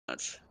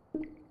Nuts.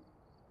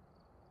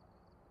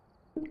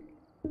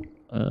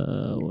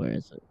 Where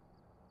is it?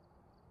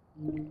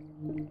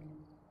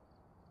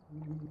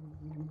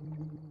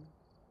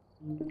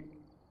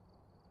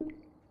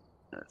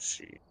 Let's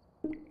see.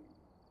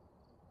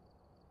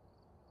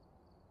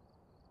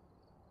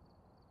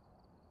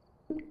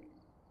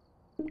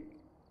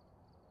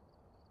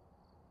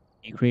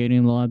 You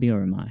creating the lobby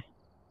or am I?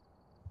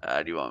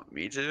 Do you want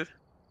me to?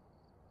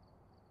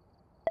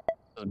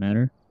 Doesn't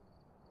matter.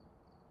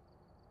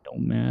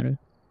 Don't matter.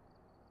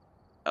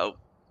 Oh.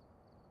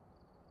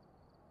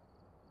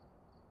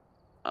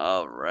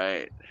 All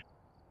right.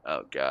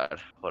 Oh God,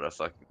 what a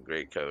fucking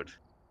great code.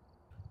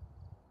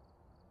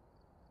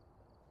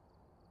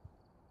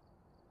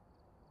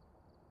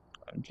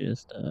 I'm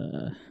just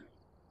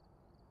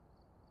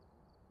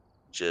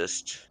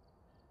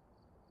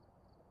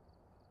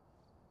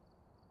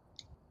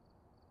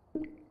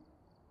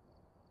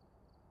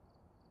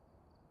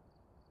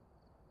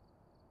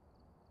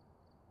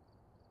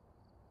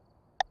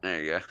There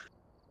you go.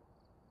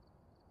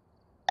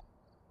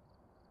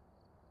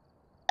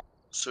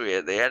 So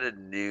yeah, they added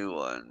new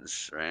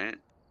ones, right?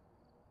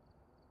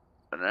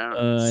 But I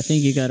don't I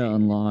think you gotta see...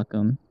 unlock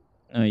them.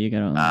 Oh, you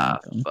gotta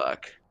unlock them.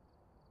 Fuck.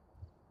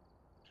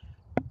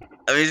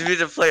 I mean, you need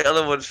to play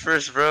other ones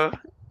first, bro.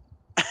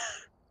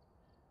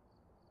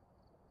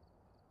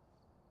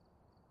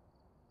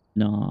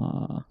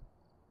 Nah.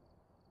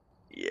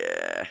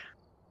 Yeah.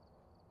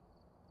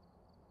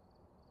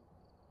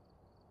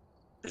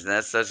 Isn't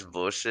that such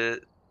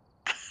bullshit?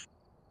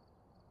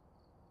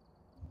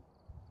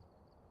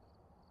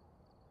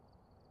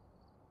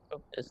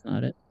 Oh, that's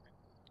not it.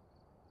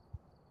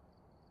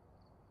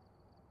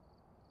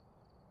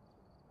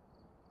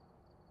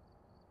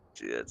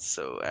 Dude, that's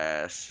so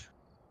ass.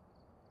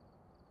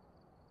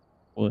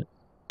 What?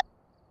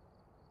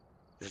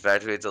 The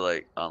fact we have to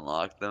like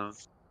unlock them.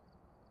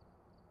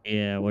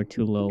 Yeah, we're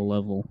too low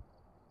level.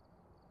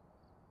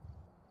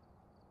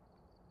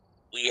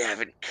 We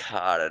haven't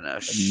caught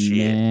enough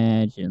shit.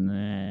 Imagine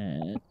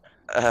that.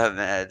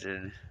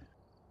 Imagine.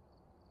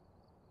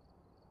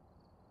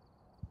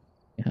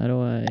 How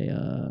do I,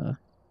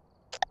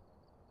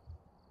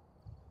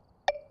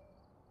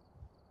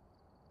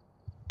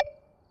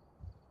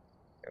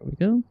 There we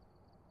go.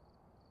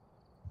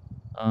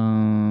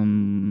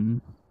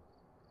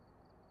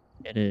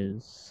 It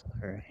is.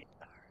 Alright.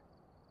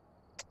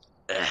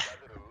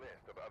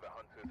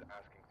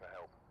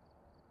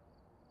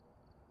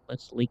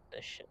 Let's leak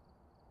this shit.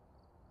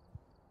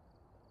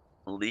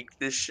 Leak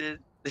this shit?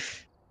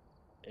 This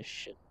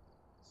shit.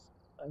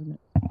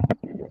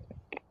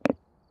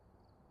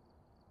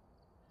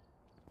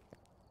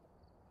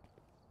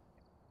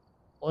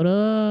 What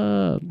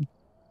up?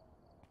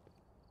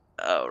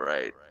 Oh,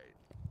 right.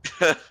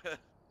 Why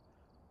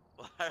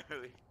are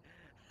we...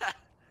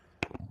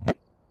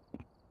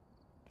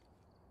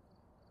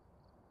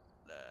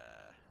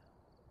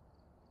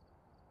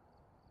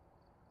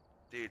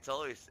 Dude, it's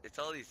all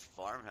these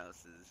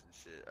farmhouses and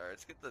shit. Alright,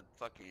 let's get the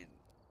fucking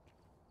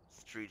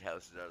street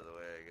houses out of the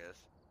way, I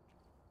guess.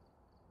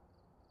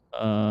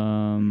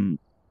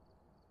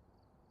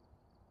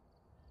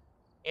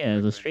 Yeah,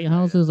 the street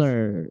houses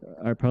are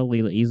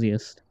probably the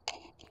easiest. Yeah,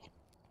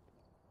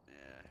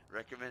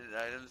 recommended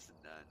items?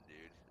 None,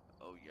 dude.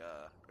 Oh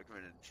yeah,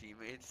 recommended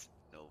teammates?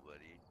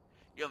 Nobody.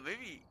 Yo,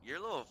 maybe you're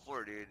level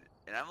 4, dude,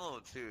 and I'm level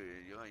 2.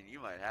 You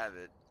might have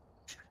it.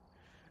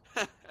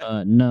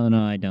 No,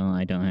 I don't.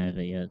 I don't have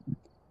it yet.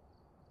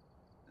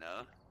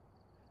 No?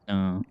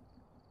 No.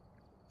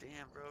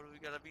 Damn, bro, we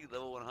gotta be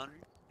level 100?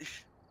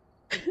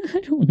 I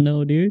don't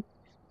know, dude.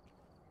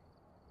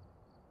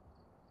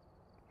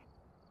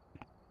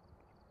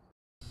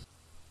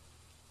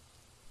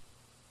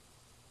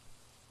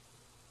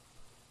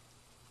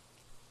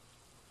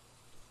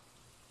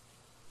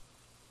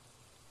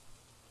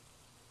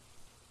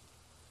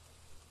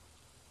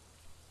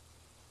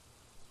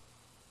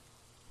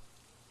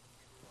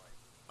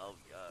 Oh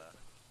yeah.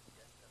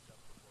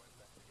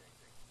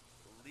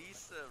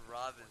 Lisa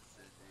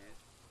Robinson,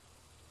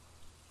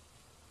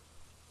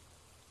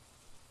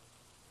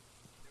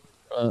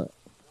 dude.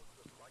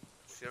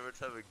 See what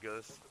type of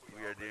ghost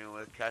we are dealing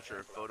with. Capture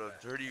a photo of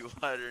dirty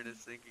water in a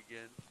sink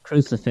again.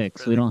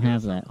 Crucifix. We don't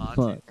have that.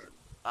 Fuck.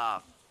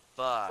 Ah,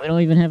 fuck. We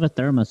don't even have a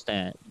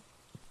thermostat.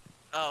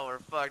 Oh, we're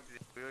fucked, dude.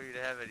 We don't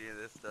even have any of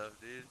this stuff,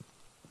 dude.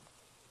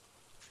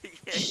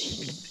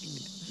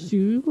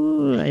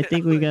 Shoot, I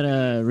think we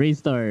gotta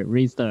restart.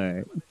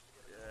 Yeah.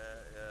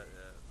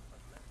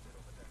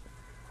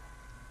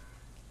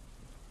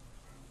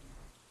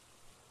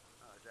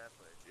 Oh,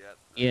 definitely. Yep.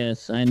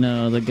 Yes, I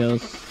know, the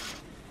ghost.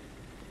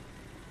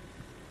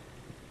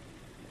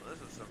 Well,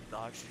 this is some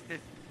dog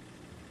shit.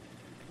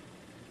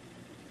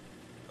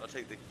 I'll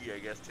take the key, I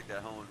guess. Take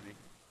that home with me.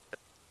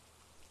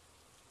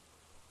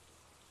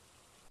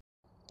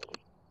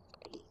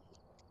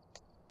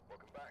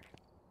 Welcome back.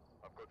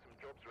 I've got some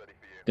jobs ready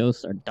for you.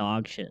 Ghosts are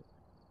dog shit.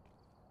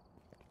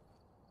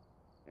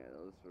 Yeah,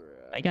 those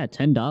were. I got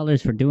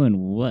 $10 for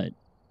doing what?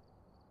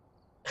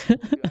 Dude,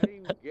 I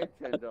didn't even get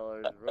 $10,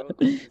 bro.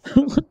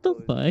 What the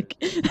fuck?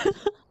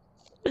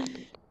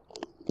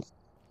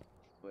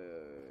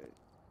 Wait.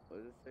 What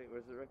does it say? What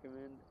does it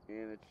recommend?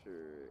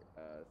 Amateur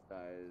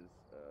size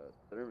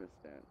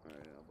thermostat.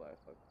 Alright, I'll buy a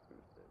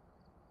fucking thermostat.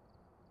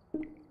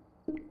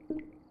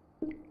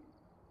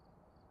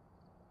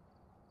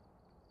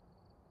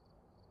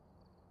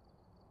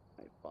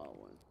 I bought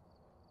one.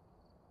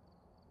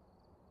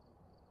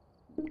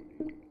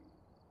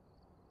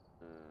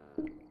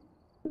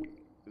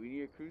 Do we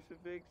need a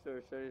crucifix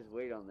or should I just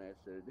wait on that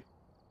shit?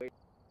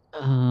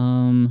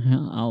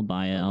 I'll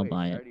buy it. Oh, I'll wait,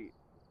 buy I it. already,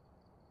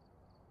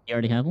 You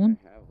already I have think one?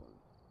 I have one.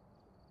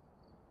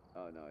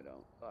 Oh, no, I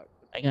don't. Fuck.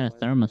 I got a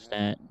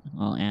thermostat.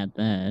 I'll add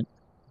that.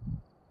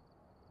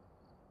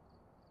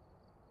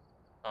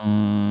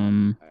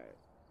 Alright.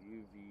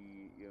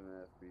 UV,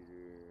 EMF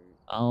reader.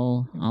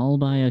 I'll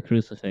buy a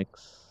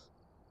crucifix.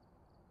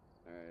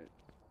 Alright.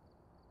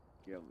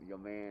 Your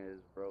man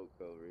is broke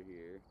over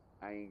here.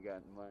 I ain't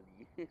got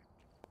money.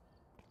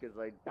 Because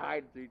I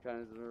died 3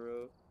 times in a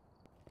row.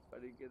 I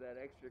didn't get that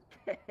extra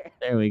cash.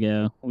 There we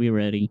go. We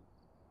ready.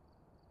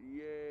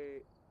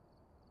 Yay.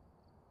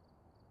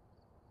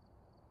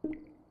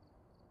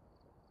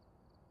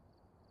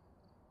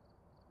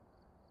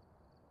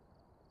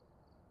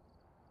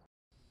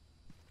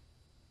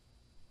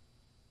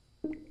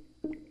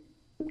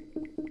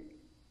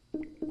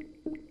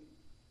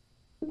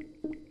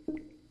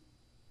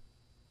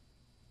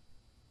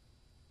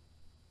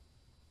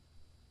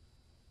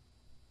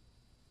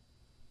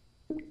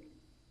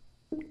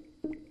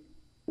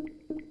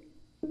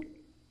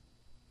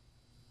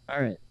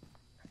 Alright.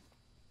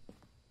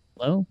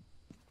 Hello?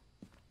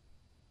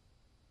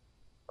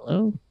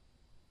 Hello?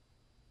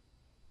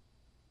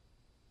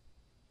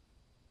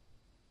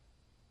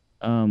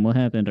 What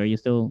happened? Are you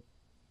still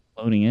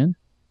loading in?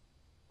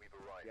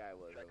 Yeah, I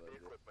was.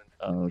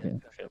 Oh, okay.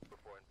 Shit.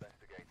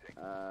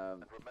 Yeah,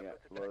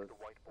 well,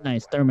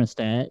 Nice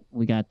thermostat.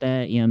 We got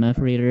that. EMF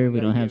reader. We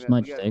don't have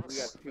smudge we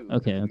sticks. got 2.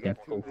 Okay, We okay. got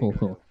 2 Cool.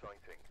 things.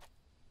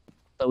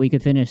 So we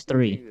could finish 2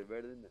 3. things are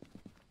better than that.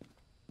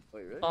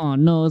 Wait, really? Oh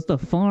no, it's the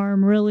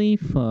farm, really?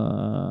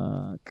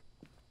 Fuck.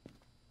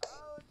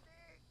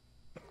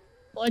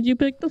 Why'd you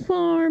pick the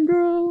farm,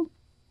 bro?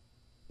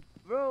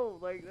 Bro,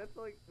 like, that's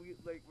like,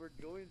 we're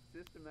going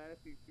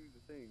systematically through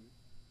the things,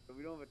 so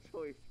we don't have a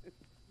choice.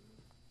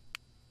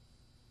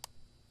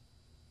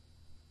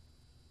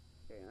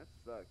 Okay, that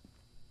sucks.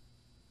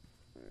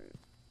 Alright.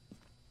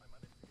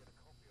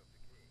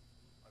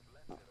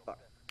 Oh, fuck.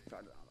 Tried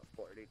it on the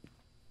 40.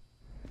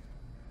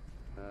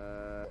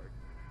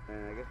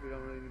 And I guess we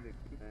don't really need to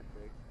keep that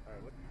fix.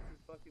 Alright, what's this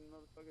fucking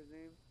motherfucker's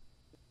name?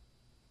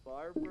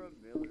 Barbara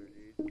Miller,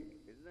 dude.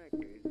 Isn't that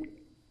crazy?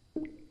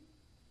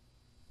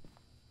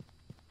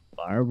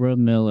 Barbara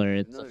Miller,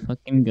 it's a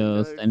fucking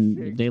ghost,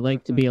 and they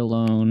like to be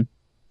alone.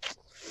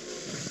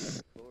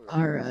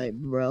 Alright,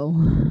 bro.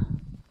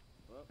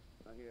 Well,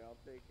 here, I'll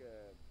take,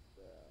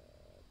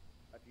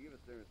 I can give a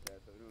thermostat,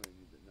 so we don't really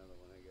need another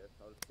one, I guess.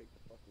 I'll just take the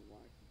fucking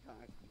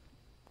walkie-talkie.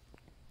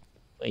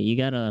 Wait, you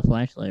got a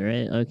flashlight,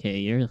 right? Okay,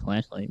 you're the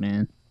flashlight,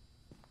 man.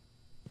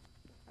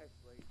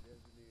 Flashlight,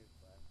 designated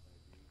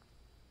flashlight, dude.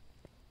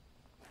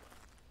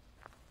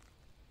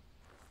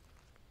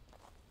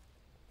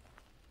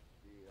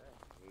 Dude, I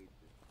hate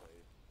this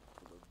place.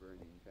 For the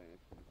burning passion.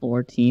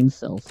 14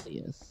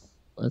 Celsius.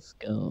 Let's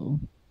go.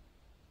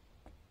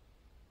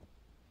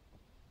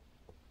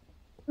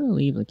 I'm gonna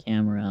leave the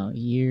camera out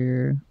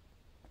here.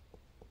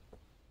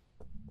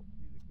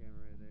 See the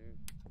camera right there?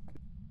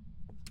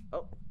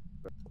 Oh!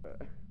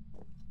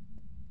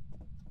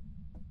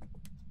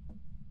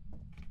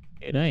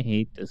 Dude, I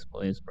hate this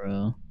place,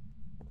 bro.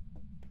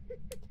 You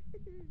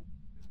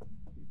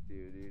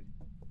too, dude.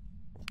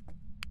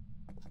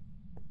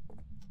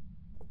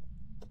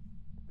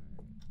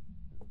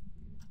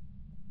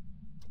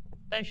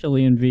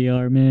 Especially in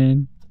VR,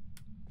 man.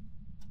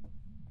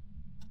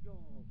 Yo,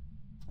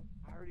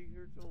 I already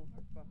heard someone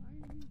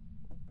behind me.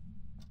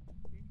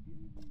 Are you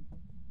kidding me?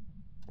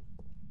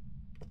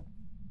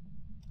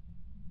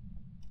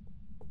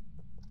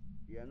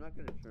 Yeah, I'm not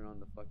gonna turn on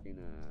the fucking,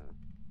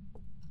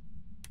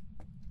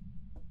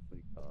 what do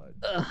you call it?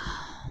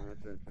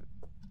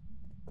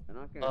 I'm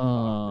not gonna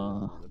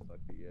talk to this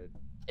motherfucker yet.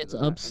 It's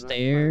I'm not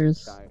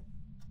upstairs.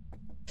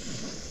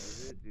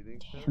 Is it? Do you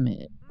think Damn so?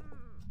 it.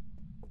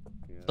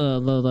 Yeah.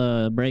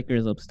 The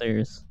breaker's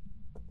upstairs.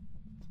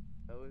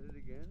 Oh, is it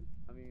again?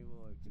 I mean,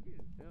 well, it could be,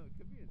 no, it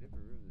could be in a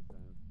different room this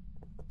time.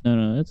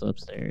 No, it's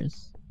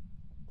upstairs.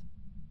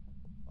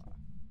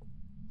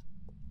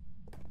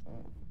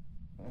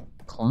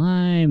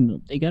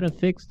 Climb! They gotta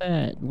fix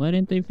that. Why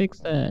didn't they fix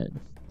that?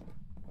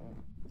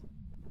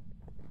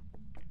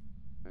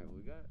 Alright,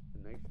 we got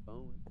a nice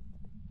phone.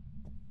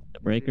 The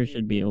breaker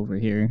should be over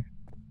here.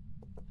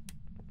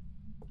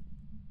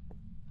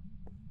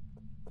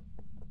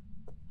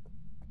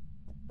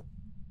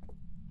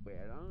 Wait,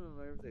 I don't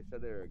remember if they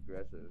said they were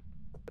aggressive.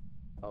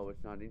 Oh,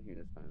 it's not in here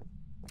this time.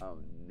 Oh,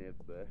 nip.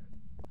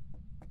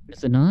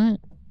 Is it not?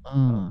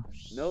 Oh,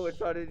 no, it's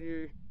not in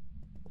here.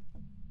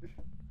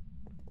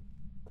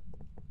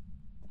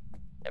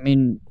 I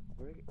mean,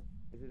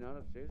 Is it not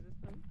upstairs this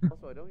time?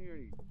 Also, I don't hear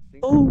any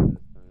sinking Oh. water this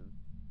time.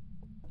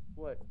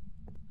 What?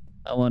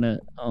 I wanna.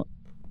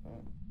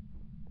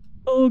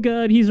 Oh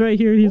god, he's right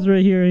here. He's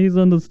right here. He's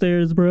on the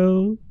stairs,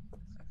 bro.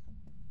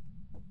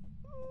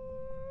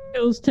 It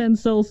was 10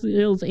 Celsius.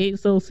 It was 8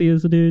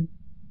 Celsius, dude.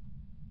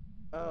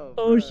 Oh,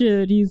 Oh bruh.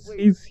 shit, he's. Wait,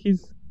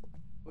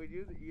 you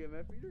have the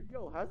EMF reader?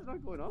 Yo, how's it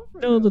not going off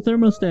right No, now? the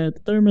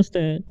thermostat. The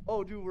thermostat.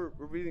 Oh, dude, we're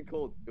breathing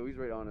cold. Yo, he's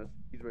right on us.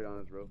 He's right on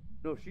us, bro.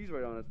 No, she's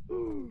right on us.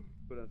 Go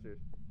downstairs.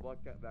 Walk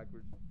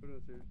backwards. Go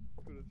downstairs.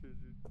 Go downstairs,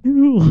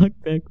 dude. Walk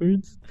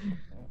backwards.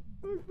 Walk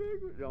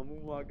backwards. Yo,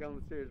 moonwalk down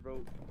the stairs,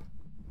 bro.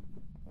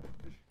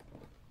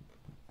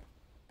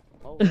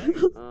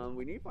 Alright,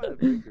 we need to find a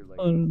breaker like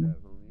that, homie.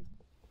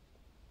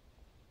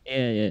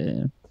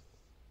 Yeah.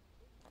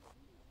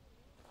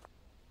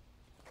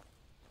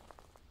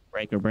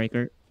 Breaker.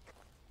 Yo,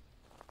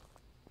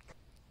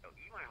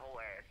 eat my whole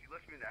ass. You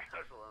left me in that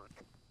house alone.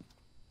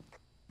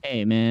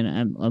 Hey man,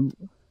 I'm.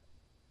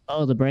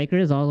 Oh, the breaker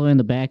is all the way in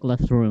the back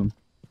left room.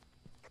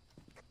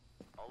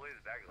 All the way to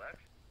the back left?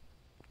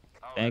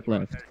 Oh, Back that's where I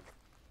was left. headed.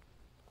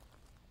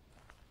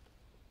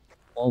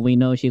 Well, we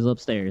know she's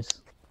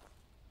upstairs.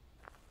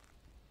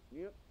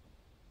 Yep.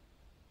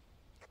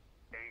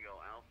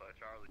 Tango Alpha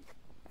Charlie.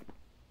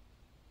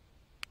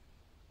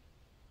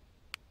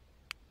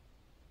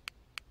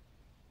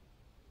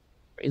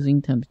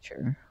 Freezing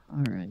temperature.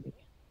 Alright.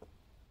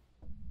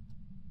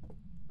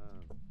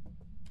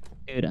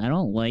 Dude, I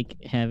don't like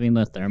having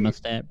the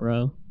thermostat,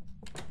 bro.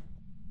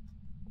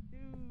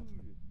 Dude.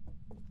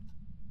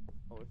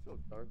 Oh, it's so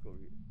dark over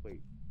here.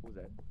 Wait, what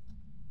was that?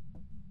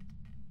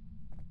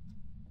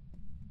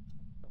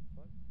 The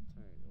fuck?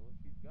 Alright, well,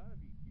 she's gotta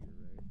be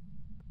here, right?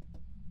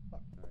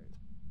 Fuck, alright.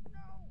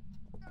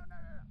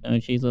 No, No,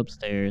 she's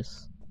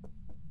upstairs.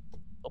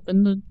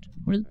 Open the...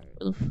 Where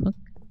the fuck?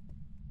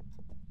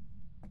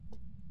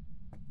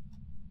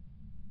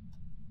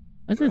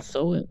 Why is it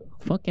so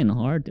fucking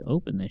hard to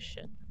open this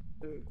shit?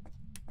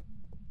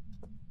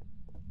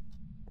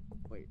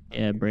 Wait.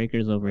 Yeah,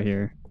 breaker's over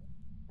here.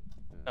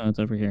 Oh, it's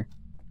over here.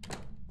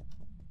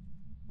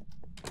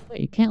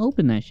 Wait, you can't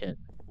open that shit.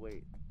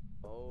 Wait.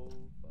 Oh,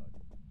 fuck.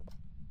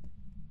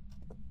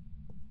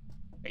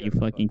 Are you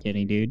fucking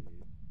kidding, dude?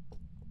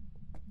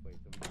 Wait,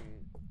 so we can't...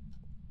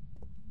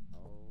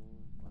 Oh,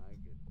 my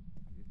goodness.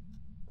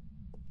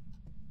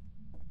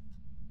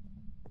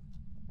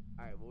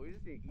 Alright, well, we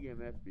just need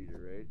EMF meter,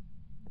 right?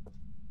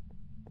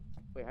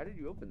 Wait, how did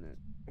you open that?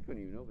 I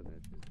couldn't even open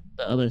that shit.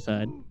 The other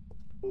side.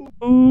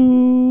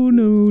 Oh,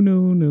 no.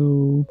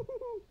 No,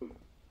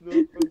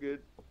 I'm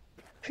good.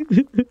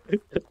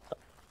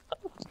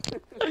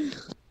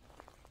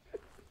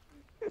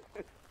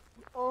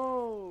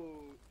 Oh,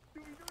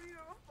 dude, we don't even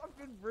have a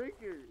fucking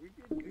breaker. We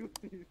can't do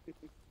anything.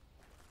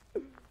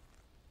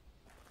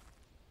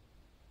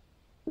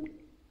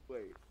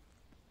 Wait.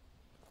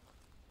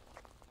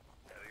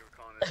 Yeah, they were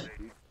calling us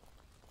ladies.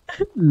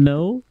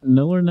 No,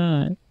 we're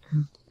not.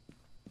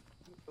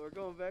 We're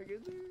going back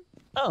in there?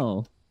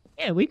 Oh,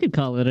 yeah, we could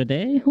call it a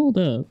day. Hold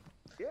up.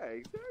 Yeah,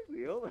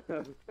 exactly. Hold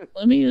on.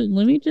 Let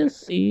me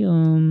just see.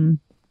 Look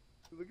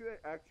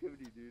at that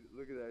activity, dude.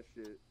 Look at that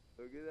shit.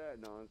 Look at that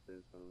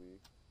nonsense, homie.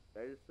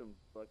 That is some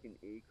fucking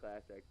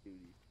A-class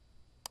activity.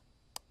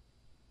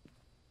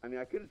 I mean,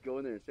 I could just go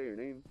in there and say your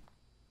name.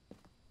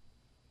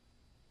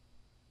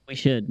 We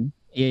should.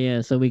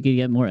 Yeah. So we could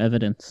get more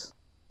evidence.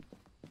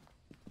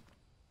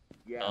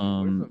 Yeah.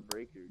 Where's the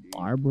breaker, dude?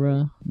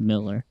 Barbara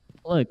Miller.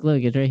 Look,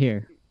 it's right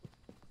here.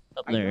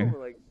 Up I there. know,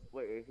 like,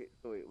 wait.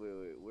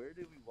 Where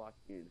did we walk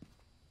in?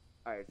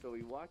 Alright, so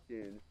we walked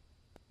in.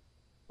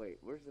 Wait,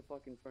 where's the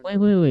fucking front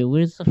door? Wait.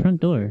 Where's the front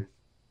door?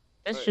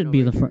 This Alright, should no,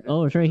 be right the front. here.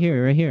 Oh, it's right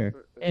here.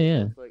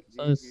 Yeah. It's like,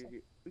 So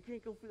here. We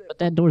can't go through that. But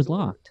that fucking door's door.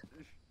 locked.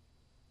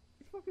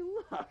 It's fucking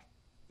locked.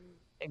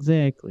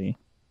 Exactly.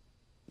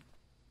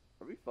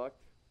 Are we fucked?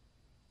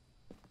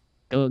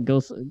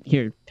 Go.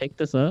 Here, pick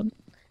this up.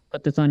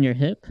 Put this on your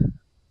hip.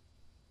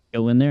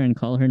 Go in there and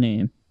call her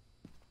name.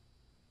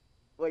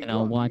 Wait, And you I'll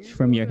want me watch to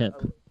from go your there?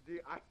 hip.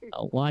 Dude,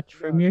 I'll watch No,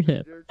 from your it's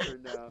hip. your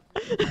turn now.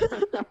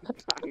 I'm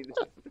dying.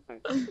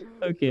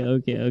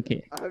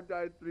 Okay. I've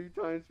died 3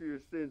 times for your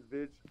sins,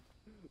 bitch.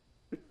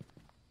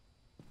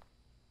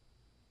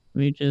 Let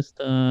me just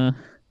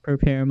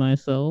prepare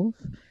myself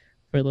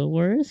for the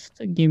worst.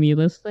 Give me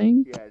this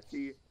thing. Yeah,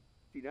 see,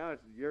 now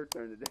it's your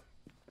turn to die.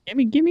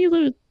 Give me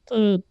the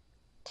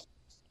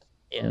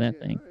yeah, that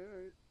thing. All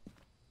right.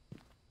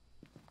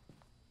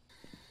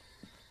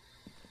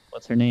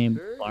 What's her name?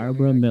 Sure,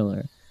 Barbara I mean,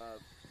 Miller.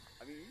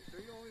 I mean, you sure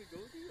you don't want me to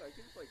go with you? I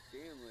can just like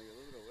stand like a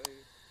little bit away.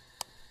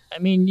 I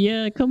mean,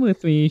 yeah, come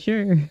with me,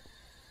 sure. Actually, I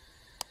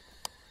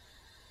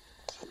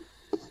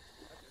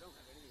don't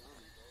have anything on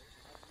me, bro.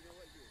 You know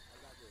what? Here, I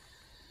got this.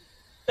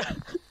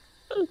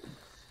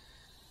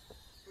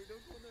 Wait,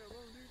 don't go in there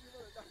alone, dude. You're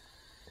about to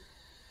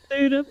die.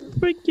 Dude, I'm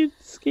freaking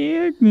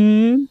scared,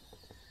 man.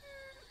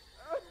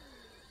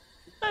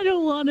 I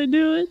don't want to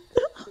do it. Yeah.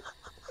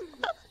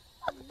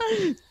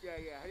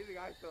 How do you think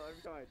I feel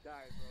every time I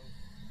die,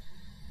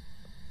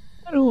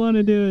 bro? I don't want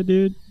to do it,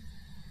 dude.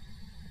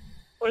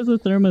 Where's the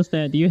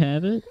thermostat? Do you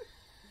have it?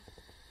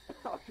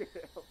 Oh shit!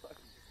 Oh, fuck.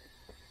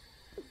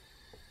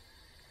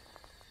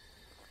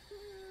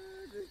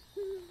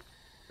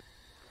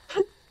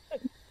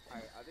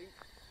 Alright, I think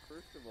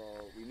first of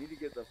all we need to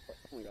get the.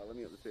 Oh my god, let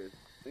me up the stairs.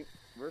 I think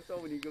first of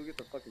all we need to go get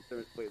the fucking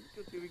thermos. Wait, let's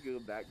go see if we can go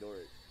backdoor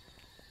it.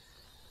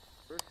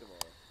 First of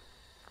all,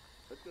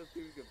 let's go see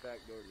if we can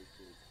backdoor this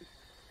shit.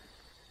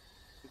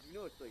 Cause you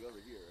know it's like over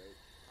here, right?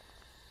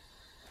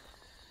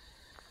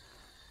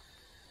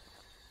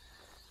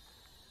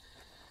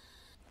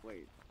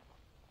 Wait.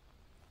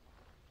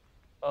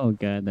 Oh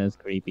god, that's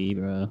creepy,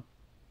 bro.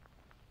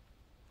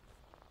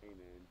 Hey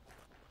man.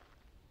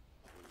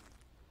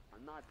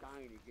 I'm not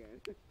dying again.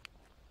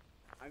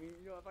 I mean,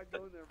 you know, if I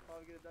go in there, I'm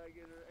probably gonna die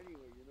again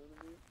anyway, you know what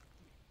I mean?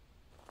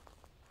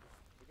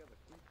 I got the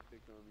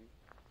crucifix on me.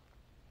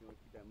 You wanna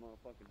keep that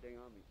motherfucking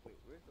thing on me. Wait,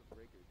 where's the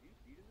breaker? Do you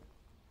see it in there?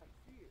 I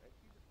see it. I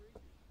see the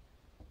breaker.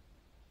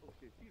 Oh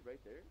shit, she's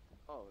right there?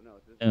 Oh no,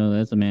 it's this. Oh,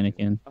 that's a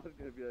mannequin. I was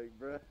gonna be like,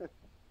 bruh.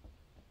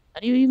 How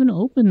do you even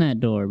open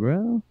that door,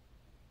 bro?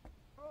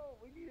 Bro,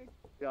 we need a.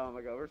 Oh my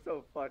god, we're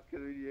so fucked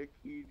because we need a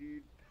key,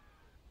 dude.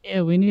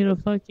 Yeah, we need a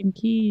fucking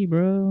key,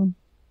 bro.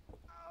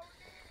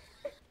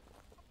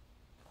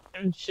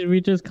 Should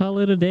we just call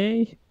it a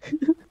day?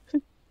 Honestly,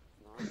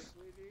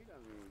 dude,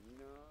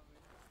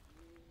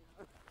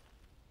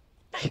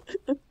 I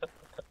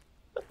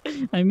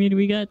mean, I mean,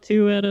 we got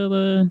 2 out of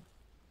the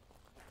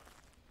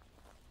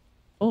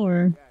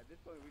 4. yeah, at this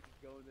point we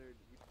just go in there, we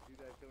just do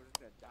that, so we're just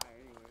gonna die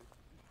anyway.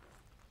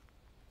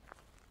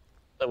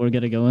 So we're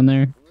gonna go in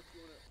there? Unless you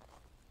wanna.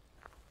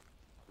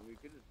 And we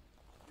could just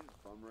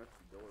bum rush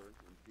the door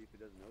and see if it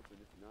doesn't open.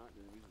 If not,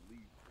 then we just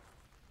leave.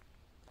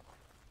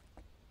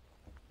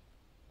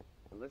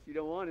 Unless you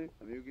don't want it.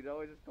 I mean, we could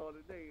always just call it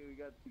a day. We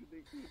got 2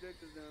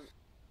 objectives now.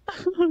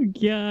 Oh,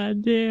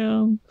 god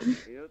damn.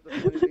 You know what the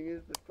funny thing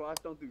is? This cross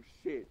don't do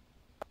shit.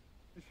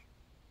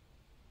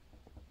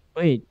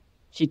 Wait,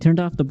 she turned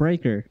off the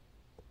breaker.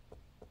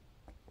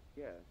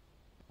 Yeah.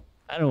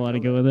 I don't want to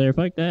go in there.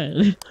 Fuck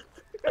that.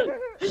 Yeah,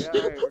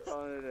 alright, we're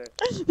calling it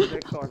a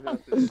next farmhouse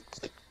it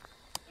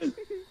is.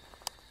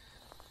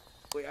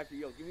 Wait, actually,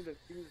 yo, give me this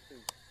thing.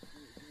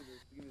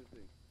 Give me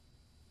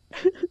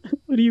this thing.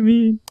 What do you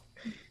mean?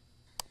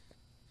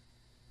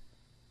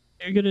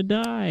 You're gonna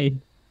die.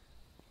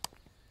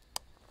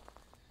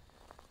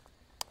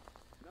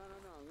 No,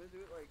 I'm gonna do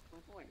it like, I'm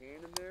gonna put my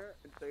hand in there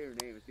and say her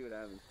name and see what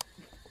happens.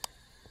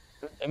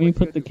 Let me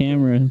put the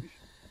camera.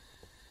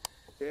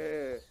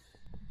 Yeah.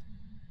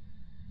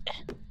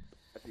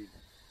 Actually,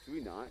 should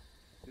we not?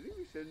 Do you think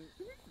we shouldn't?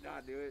 Should we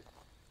not do it?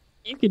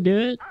 You can do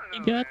it. I don't You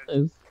know, got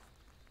man. this.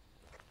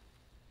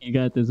 You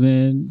got this,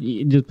 man.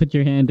 You just put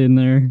your hand in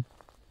there. Yo, wait,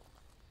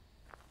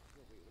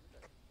 what is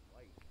that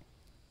light?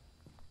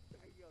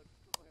 Hey, yo,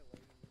 just put my light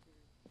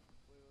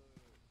in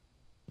there.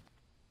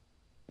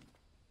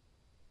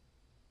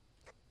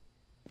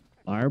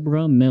 Wait.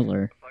 Barbara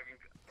Miller. I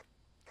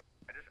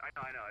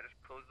know. I just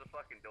closed the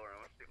fucking door and I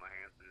want to stick my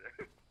hands through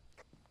there.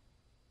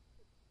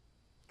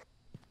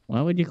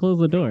 Why would you close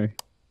the door?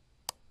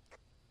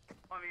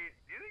 I mean,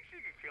 do you think she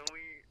could kill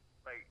me,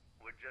 like,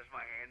 with just my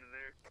hand in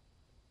there?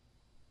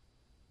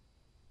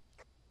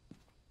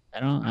 I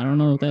don't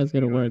know if that's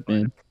gonna work,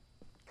 man. No,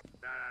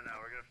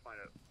 we're gonna find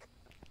out.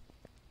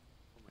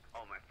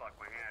 Oh my fuck,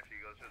 my hand actually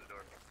goes through the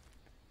door.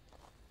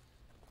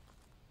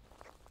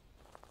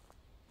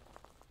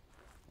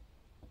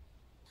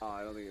 Oh,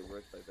 I don't think it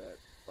works like that.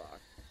 Fuck.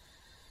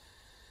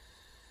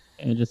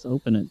 Yeah, just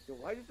open it. Yo,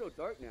 why is it so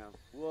dark now?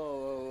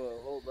 Whoa,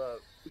 hold up.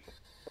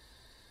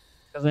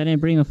 Because I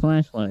didn't bring a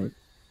flashlight.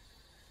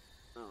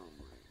 Oh my,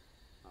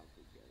 I'll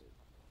forget it.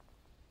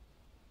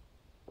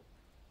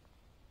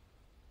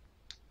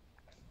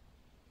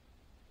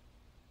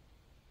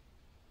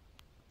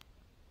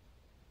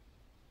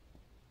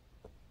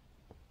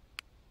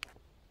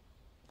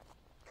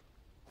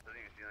 Doesn't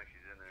even seem like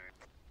she's in there.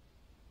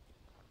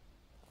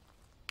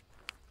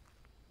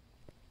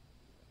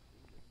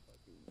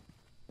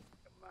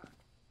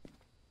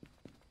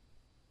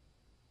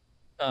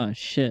 Oh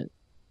shit.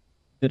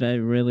 Did I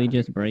really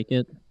just break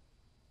it?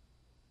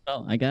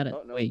 Oh, I got it.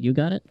 Oh, no. Wait, you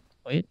got it?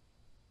 Wait.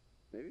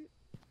 Maybe?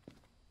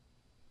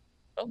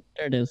 Oh,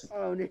 there it is.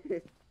 Oh, no.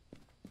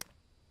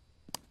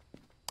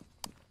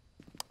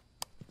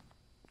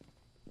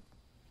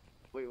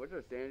 Wait, what's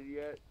our sanity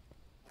at?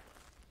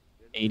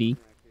 80.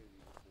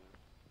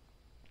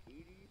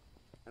 80?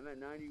 I'm at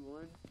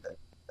 91.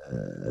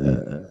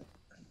 You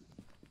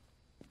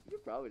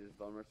could probably just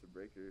bum rush the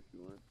breaker if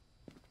you want.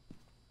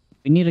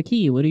 We need a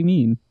key. What do you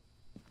mean?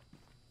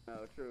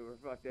 Oh, true. We're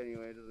fucked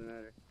anyway. It doesn't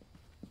matter.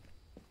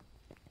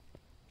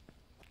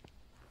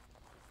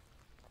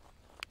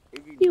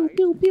 It'd be Pew nice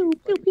pew if pew you pew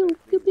fight pew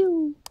that pew thing.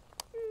 pew.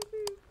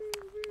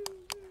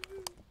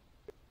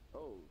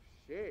 Oh,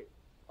 shit.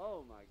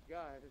 Oh, my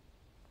God.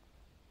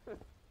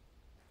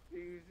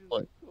 She's in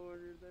What? the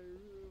corner of that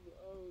room.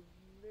 Oh,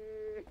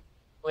 no.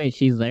 Wait,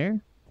 she's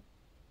there?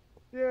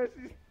 Yeah,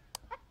 she's...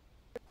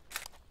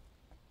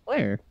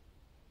 Where?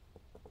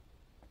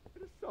 I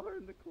just saw her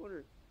in the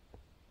corner.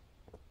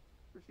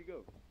 Where'd she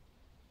go?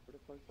 Where the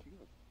fuck is she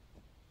going?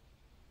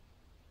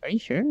 Are you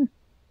sure?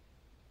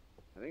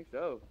 I think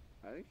so.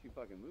 I think she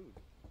fucking moved.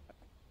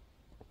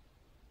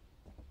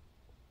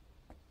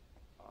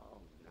 Oh,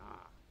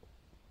 nah.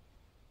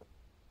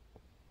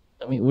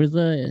 I mean, where's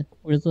the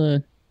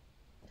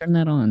turn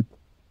that on?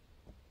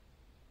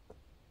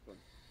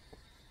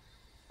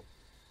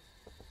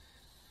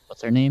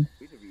 What's her name?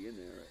 We should be in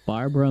there, right?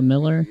 Barbara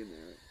Miller? We should be in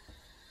there, right?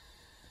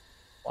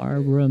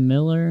 Barbara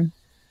Miller?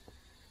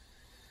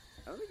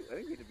 I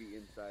think we should be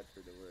inside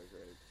for the work,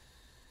 right?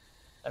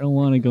 I don't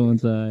want to go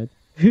inside.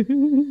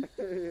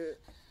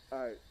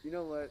 Alright, you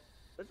know what?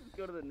 Let's just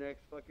go to the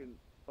next fucking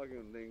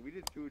thing. We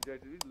did 2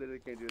 objectives. We literally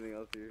can't do anything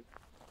else here.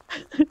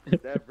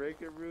 That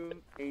breaker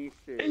room ain't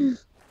shit.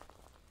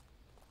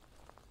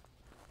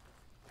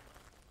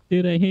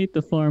 Dude, I hate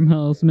the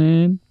farmhouse,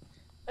 man.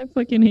 I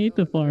fucking hate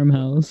the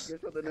farmhouse.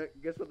 Guess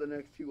what the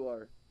next 2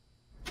 are?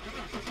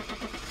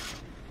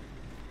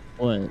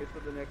 What? Guess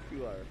what the next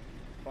 2 are?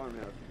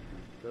 Farmhouse.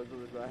 Those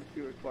are the last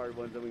 2 required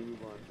ones, then we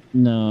move on.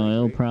 No, Wait,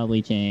 it'll wait.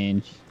 probably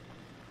change.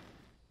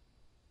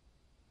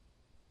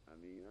 I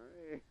mean,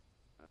 alright.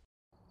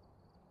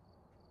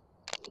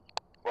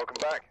 Welcome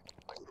back.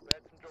 I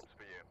prepared some jobs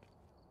for you.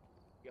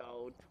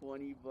 Yo,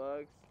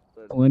 $20.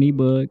 Let's 20 go.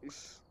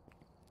 bucks.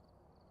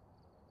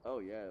 Oh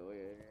yeah,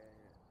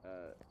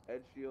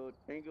 Edgefield,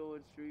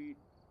 Tanglewood Street,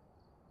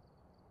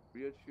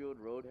 Richfield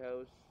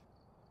Roadhouse.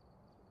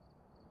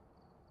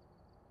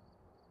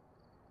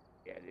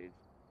 Yeah, dude.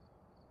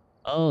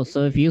 Oh,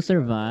 so if you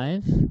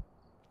survive...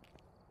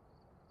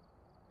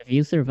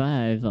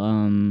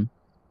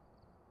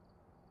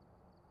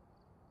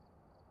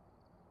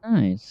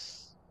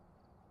 Nice.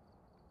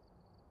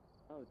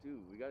 Oh, dude,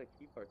 we gotta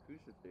keep our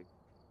crucifix.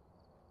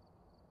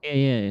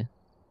 Yeah.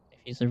 If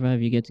you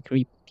survive, you get to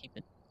keep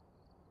it.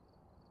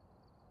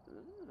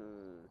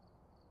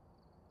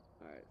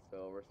 Alright,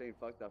 so we're saying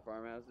fuck the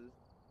farmhouses?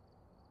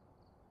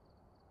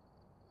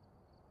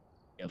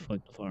 Yeah,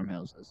 fuck the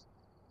farmhouses.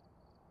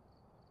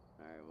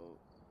 Alright, well,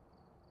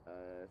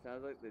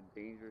 sounds like the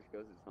dangerous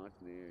ghost is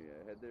haunting the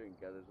area. Head there and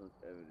gather some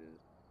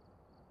evidence.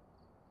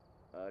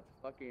 It's a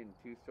fucking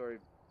two-story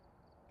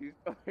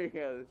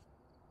house.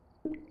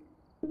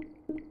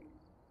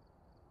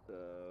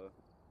 So,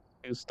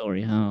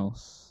 2-story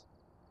house.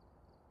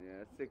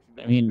 yeah, 6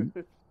 I mean,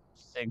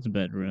 6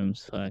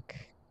 bedrooms, fuck.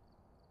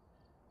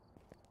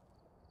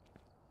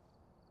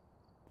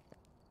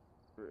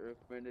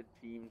 recommended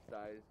team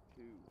size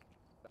 2.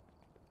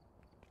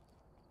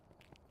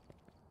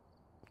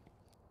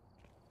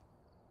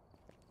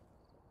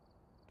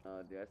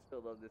 Dude, I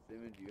still love this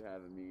image you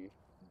have of me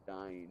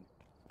dying.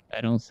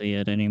 I don't see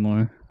it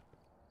anymore.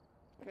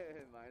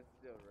 Mine's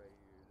still right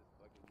here, just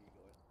fucking me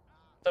going.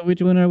 So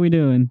which one are we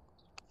doing?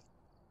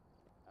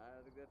 I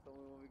think that's the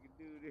only one we can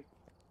do, dude.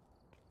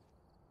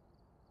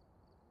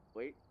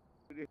 Wait,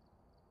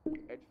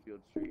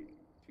 Edgefield Street,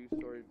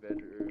 2-story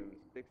bedroom,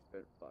 6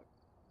 bed, fuck.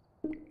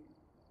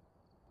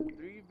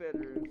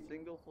 3-bedroom,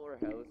 single-floor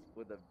house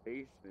with a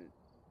basement.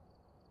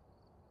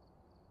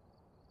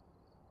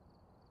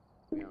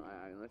 You know,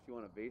 unless you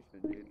want a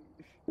basement, dude.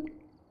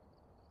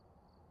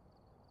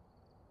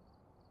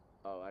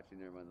 Oh, actually,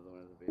 never mind. The other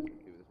one has a basement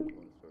too. This one's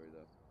 1 story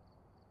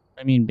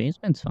though. I mean,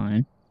 basement's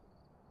fine.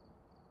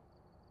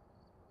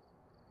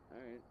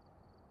 Alright.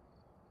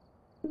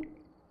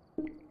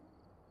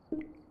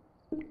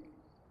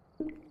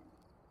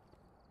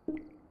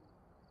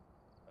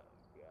 Oh,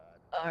 God.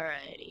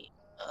 Alrighty.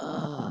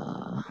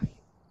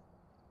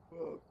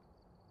 Whoa.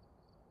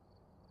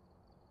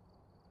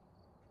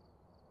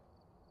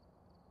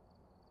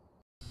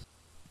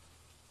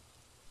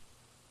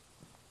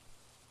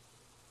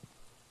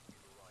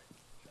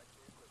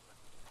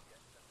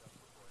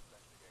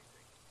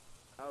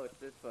 Oh, it's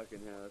this fucking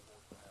house.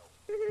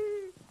 There we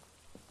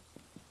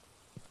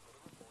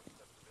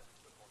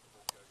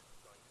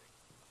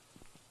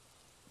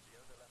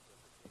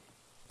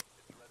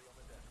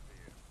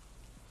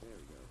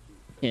go.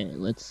 Okay,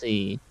 let's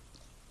see.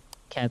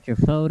 Capture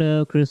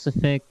photo,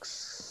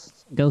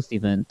 crucifix, ghost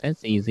event.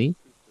 That's easy.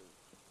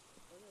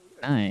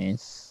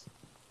 Nice.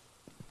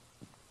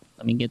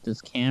 Let me get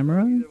this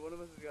camera. Either one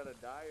of us has gotta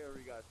die or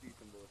we gotta see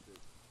some bullshit.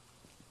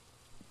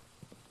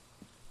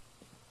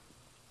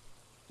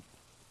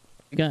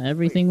 We got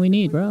everything we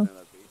need, bro.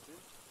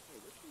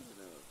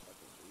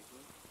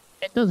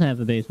 It does have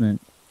a basement.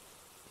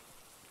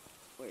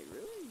 Wait,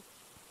 really?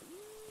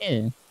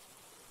 Yeah.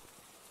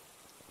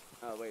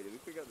 Oh, wait, did we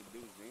figure out the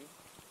dude's name?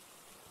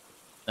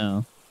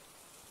 No.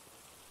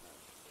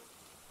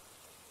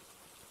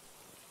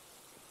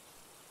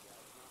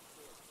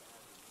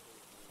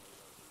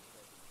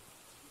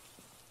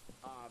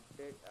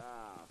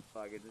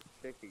 Fuck, it's just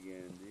sick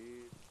again,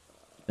 dude.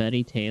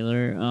 Betty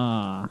Taylor.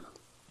 Ah.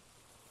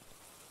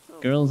 Come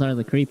Girls are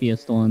the on,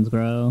 creepiest man. ones,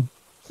 bro.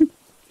 Yeah,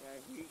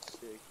 I hate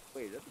sick.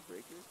 Wait, is that the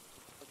breaker?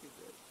 What the fuck is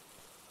that?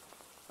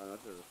 Oh,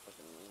 that's a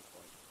fucking alarm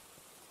clock.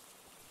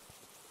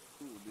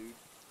 Cool, dude.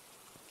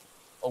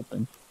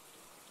 Open.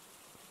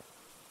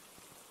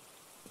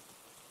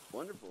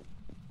 Wonderful.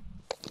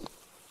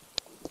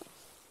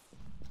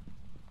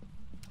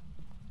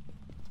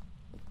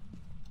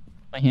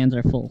 My hands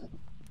are full.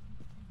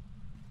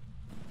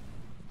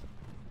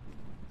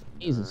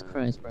 Jesus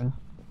Christ, bro.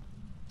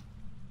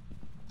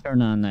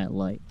 Turn on that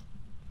light.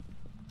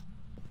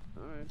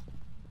 Alright.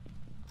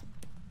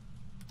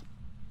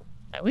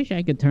 I wish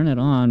I could turn it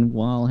on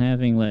while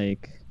having,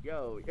 like...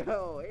 Yo,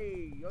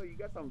 hey, yo, you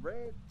got some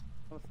bread?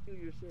 I'll steal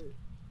your shit.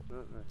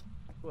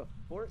 What,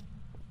 fork?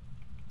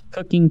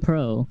 Cooking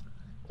Pro.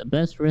 The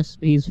best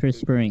recipes for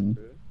spring.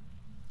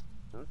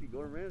 I don't see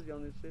Gordon Ramsay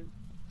on this shit.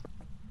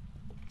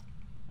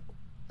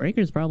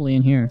 Breaker's probably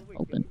in here. Oh, wait,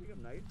 Open. can we pick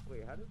up knife?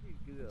 Wait, how did we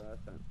do that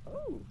last time?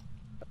 Oh!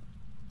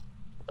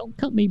 Don't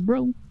cut me,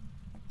 bro.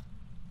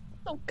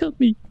 Don't cut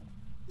me.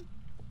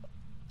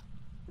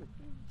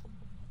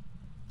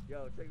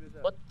 Yo, check this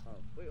out. What? Oh,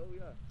 wait, oh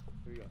yeah.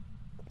 Here we go.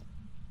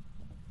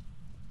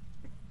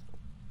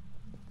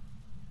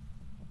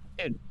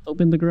 Dude,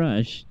 open the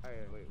garage. Alright,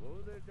 wait, what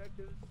was the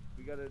objectives?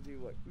 We gotta do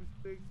what?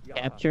 Crucifix? Yeah.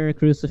 Capture,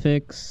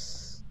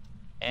 crucifix,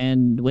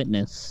 and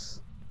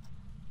witness.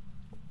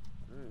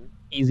 Alright.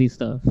 Easy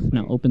stuff.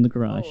 Now open the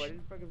garage. Oh, I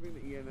didn't fucking bring the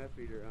EMF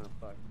reader. Oh,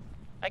 fuck.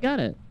 I got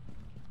it.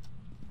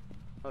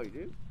 Oh, you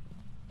do?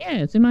 Yeah,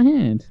 it's in my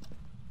hand.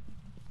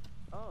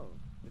 Oh,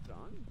 it's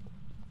on?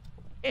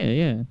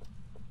 Yeah.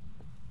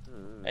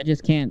 I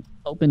just can't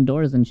open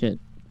doors and shit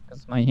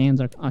because my hands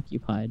are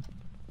occupied.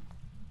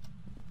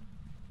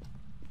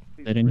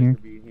 Please Is it in break here?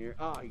 the beat here.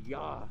 Oh,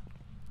 yeah.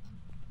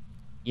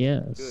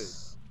 Yes.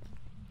 This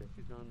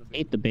is on the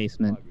Hate the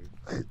basement.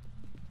 Logger.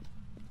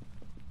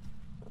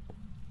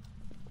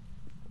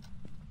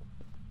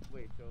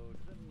 Wait, so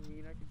does that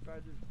mean I can try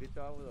this bitch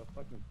out with a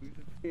fucking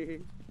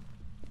crucifix?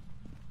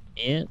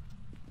 Yeah. I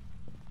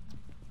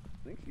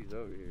think she's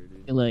over here,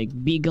 dude. You're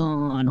like, be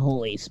gone,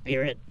 Holy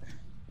Spirit.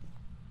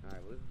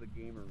 Alright, well, this is the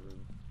gamer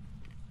room.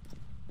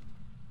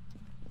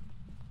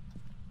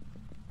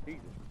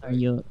 Jesus. Are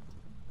you a Yo,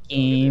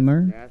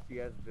 gamer? look at this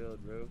nasty ass build,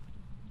 bro.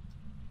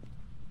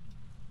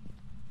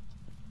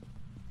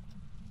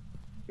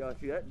 Yo,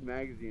 see that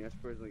magazine? That's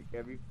for like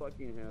every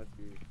fucking house,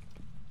 dude.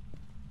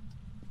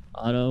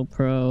 Auto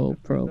Pro,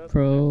 Pro, What's up?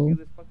 Pro. Can I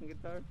steal this fucking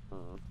guitar?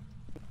 Alright,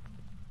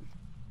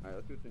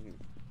 let's see what's in here.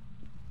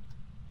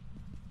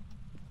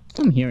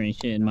 I'm hearing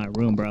shit in my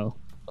room, bro.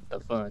 What the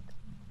fuck?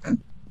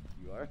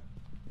 You are?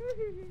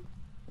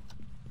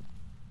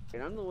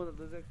 And I'm the one that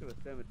lives next to a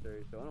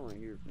cemetery, so I don't want to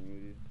hear it from you,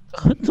 dude.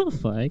 What the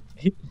fuck?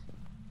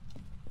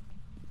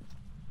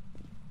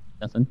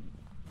 Nothing.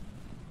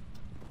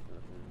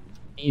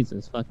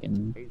 Jesus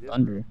fucking Hate this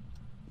thunder.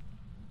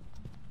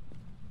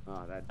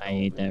 Oh, that I doll,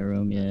 hate man. that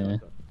room, That yeah. doll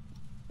sucks.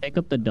 Pick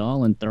up the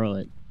doll and throw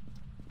it.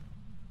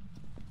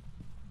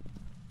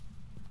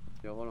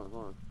 Yo, hold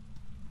on.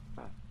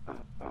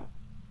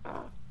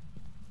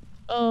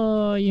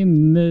 Oh, you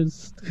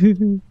missed.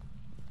 Damn.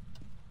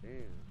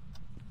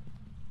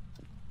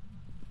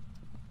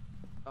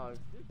 Oh,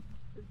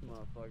 this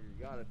motherfucker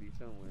gotta be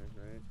somewhere,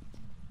 right?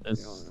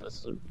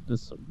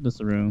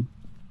 this room.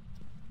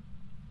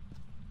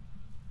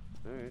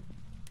 Alright.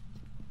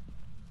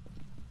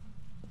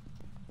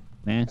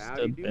 Master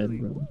Howdy doody.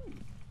 bedroom. Woo.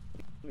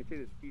 Let me take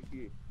this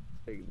PCA.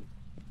 Taking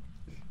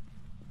me.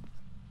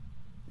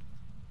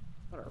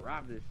 I'm gonna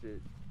rob this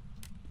shit.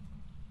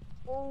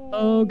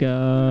 Oh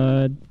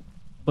god.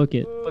 Book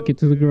it. Book it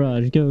to the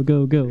garage. Go,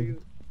 go, go. Yeah,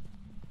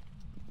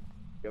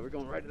 we're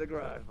going right to the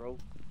garage, bro.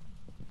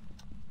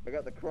 I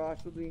got the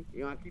cross with me.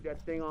 You wanna keep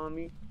that thing on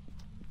me?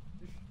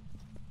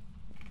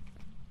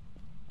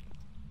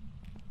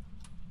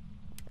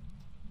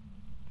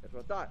 That's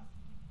what I thought.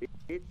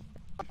 Bitch.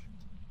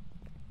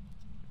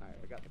 Alright,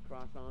 I got the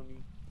cross on me.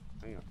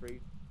 I ain't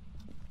afraid.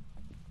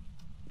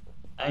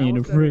 I ain't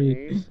almost said her afraid.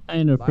 name I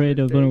ain't by afraid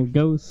of no mistake.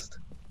 ghost.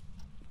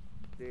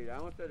 Dude, I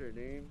almost said her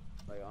name,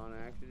 like, on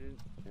accident.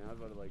 And I was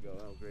about to, like, go,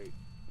 oh, great.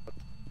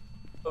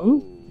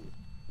 Oh,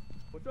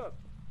 What's up?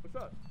 What's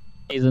up?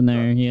 she's in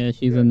there. Yeah,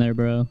 she's in there,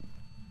 bro.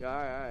 Yeah,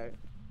 alright.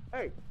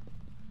 Hey!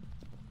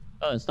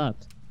 Oh, it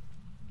stopped.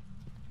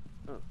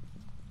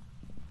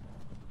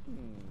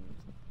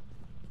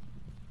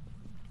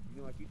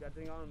 You know I keep that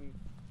thing on me.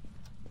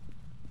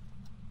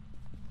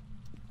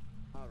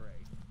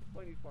 Alright.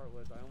 Funny part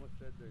was I almost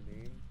said their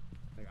name,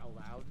 like out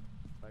loud.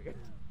 Like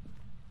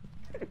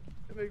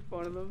to make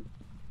fun of them.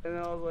 And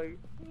then I was like,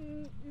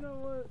 you know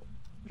what?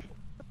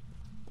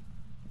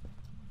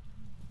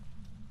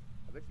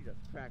 I bet she does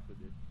crack with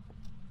this.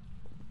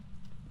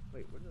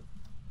 Wait, where's the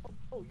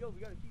Oh yo,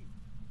 we got a key.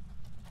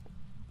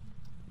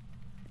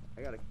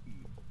 I got a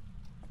key.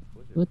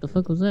 What's it? What the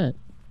fuck was that?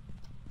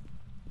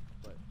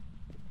 What?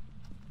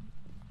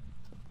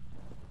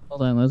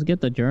 Hold on, let's get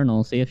the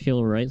journal. See if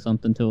she'll write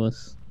something to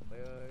us. Wait.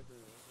 Alright.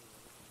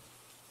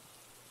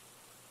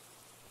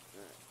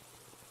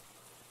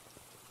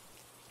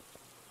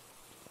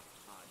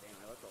 Ah, damn,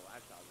 I left the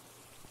laptop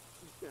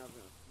in. Yeah, I was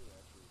gonna steal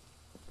that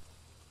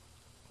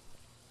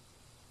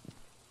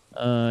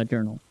shit.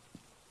 Journal.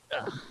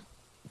 Ugh.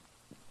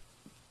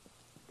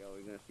 Yo,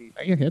 we're gonna see.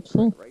 Are your hips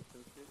full? Write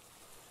some shit.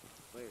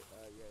 Wait,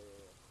 yeah.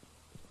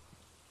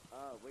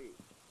 Wait.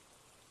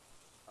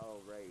 Oh,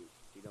 right.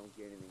 You don't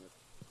get anything with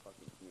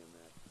fucking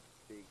EMS.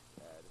 Big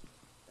sad.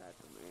 That's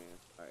a man.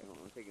 Alright, hold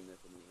on. I'm taking this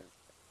with me here.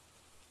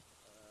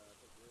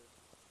 Take this.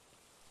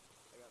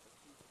 I got the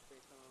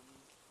crucifix on me.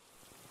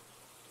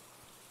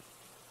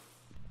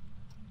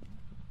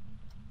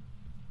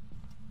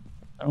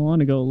 I don't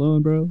want to go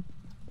alone, bro.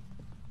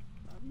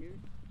 I'm here.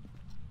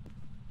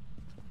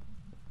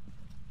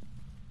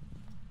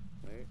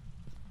 Wait.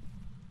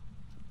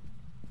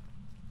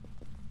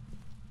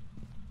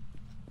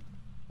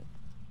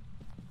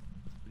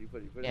 Did you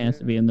put It it has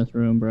to be in this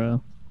room,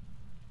 bro.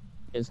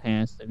 It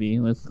has to be.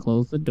 Let's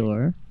close the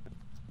door.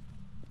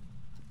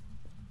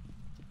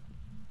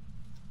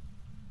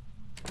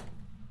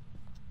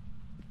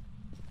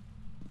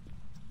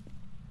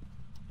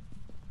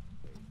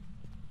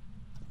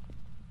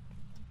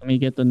 Let me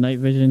get the night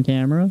vision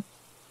camera.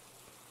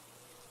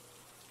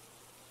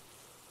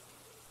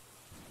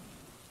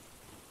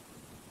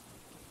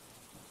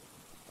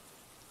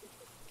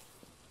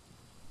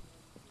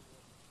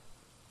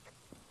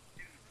 You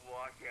just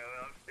walk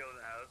out. I'm still in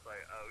the house,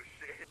 like, oh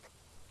shit.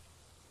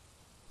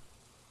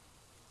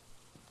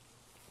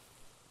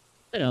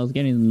 I was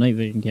getting the night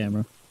vision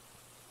camera.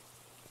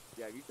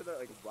 Yeah, you said that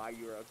like while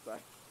you were outside.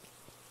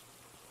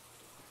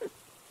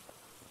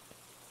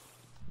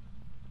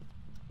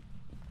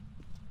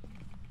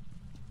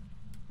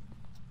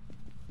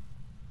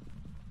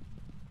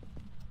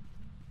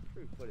 Where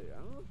did we put it? I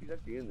don't know if she's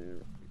actually in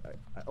there.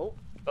 Oh,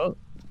 Oh,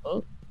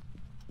 oh.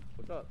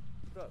 what's up?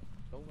 What's up?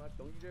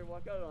 Don't you dare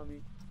walk out on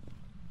me.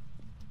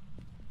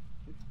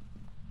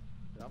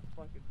 I'll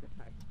fucking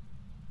die.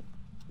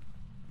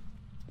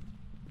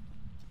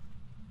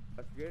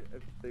 I forget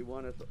if they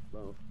want us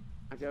alone.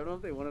 Actually, I don't know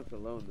if they want us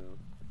alone though.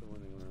 That's the one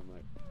thing where I'm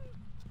like,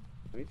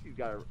 I mean, she's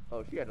got her.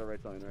 Oh, she had the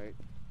right sign, right?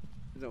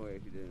 There's no way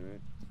she didn't,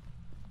 right?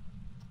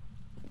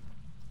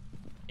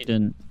 He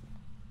didn't.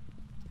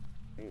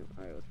 Damn.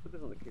 All right, let's put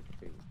this on the kitchen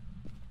table.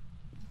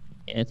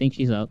 Yeah, I think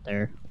she's out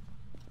there.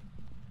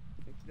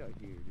 I think she's out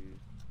here, dude.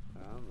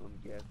 I'm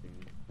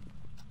guessing.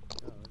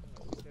 No,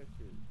 look that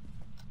shit.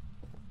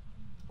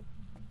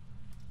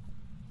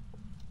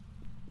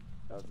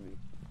 That was me.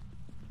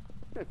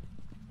 Alright,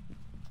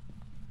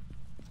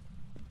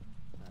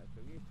 so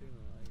we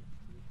signal light.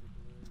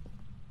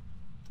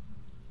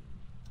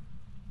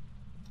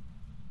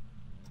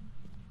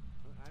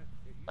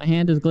 My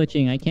hand is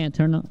glitching. I can't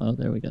turn on. Oh,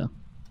 there we go. I know.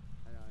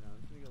 I'm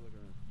just gonna go look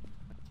around.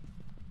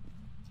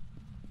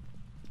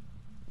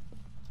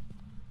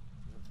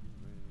 Nope, she's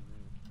right in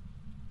there.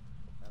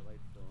 That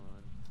light's still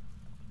on.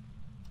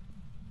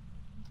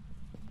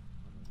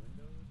 On the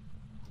windows?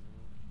 No.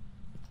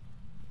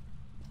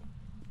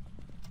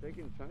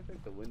 Trying to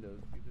check the windows,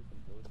 see if there's some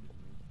bullshit in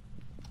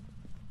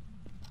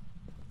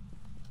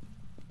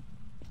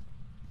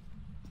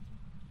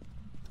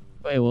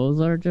there. Wait, what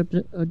was our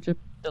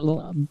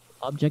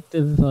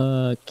objective?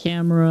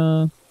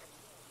 Camera.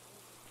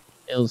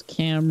 It was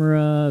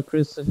camera,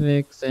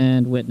 crucifix,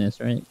 and witness,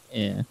 right?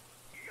 Yeah. You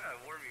gotta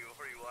warn me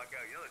before you walk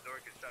out. You know the door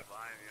can shut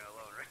behind me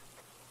alone, right?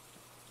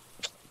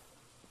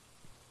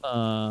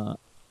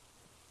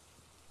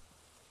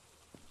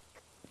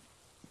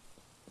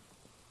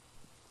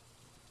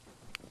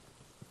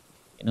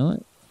 You know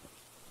what?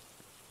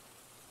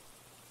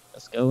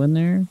 Let's go in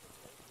there.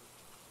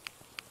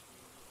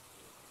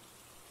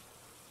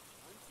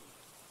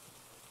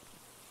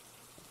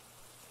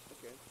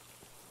 Okay.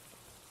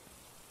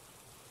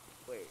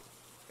 Wait.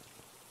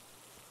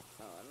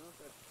 Oh, I don't know if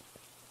that's...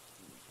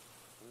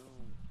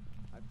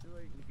 I feel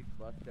like we could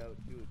bust out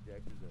 2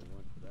 objectives at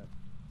once for that.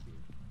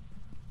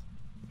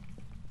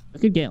 We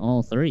could get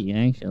all 3,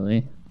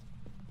 actually.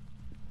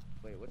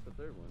 Wait, what's the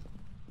third one?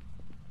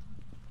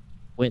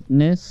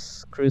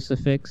 Witness,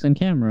 crucifix, and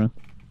camera.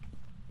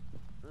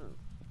 Oh.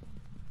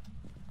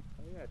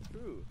 Oh yeah,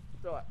 true.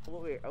 So,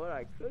 wait, what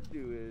I could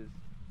do is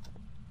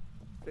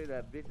say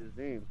that bitch's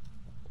name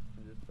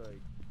and just like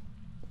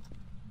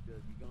be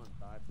gone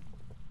 5.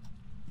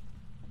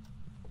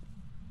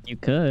 You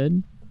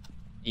could.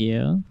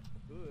 Yeah.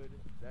 Good.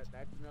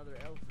 That's another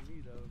L for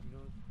me though. You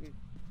know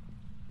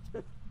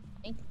what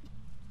I mean?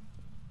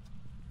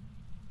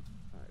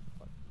 All right,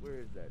 fuck. Where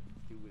is that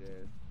stupid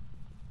ass?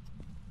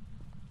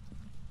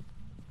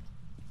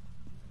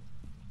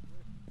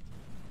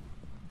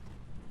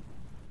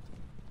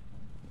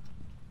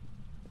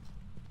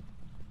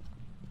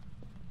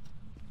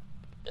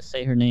 Just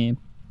say her name.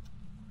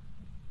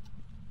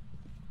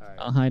 All right.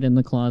 I'll hide in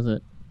the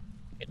closet.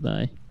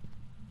 Goodbye.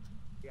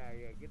 Yeah,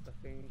 get the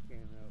fan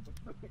can out.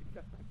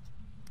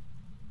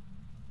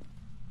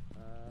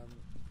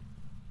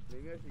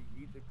 Maybe I should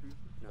eat the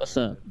crucifix. No, What's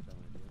up? that's a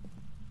dumb idea.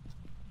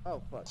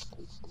 Oh, fuck.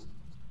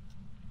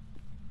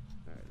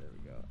 Alright, there we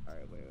go.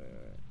 Alright, wait.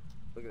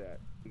 Look at that.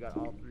 We got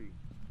all 3.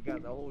 We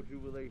got the whole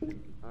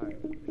jubilation. Alright.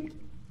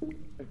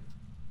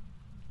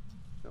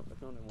 Nope,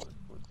 that's only one.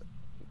 One second.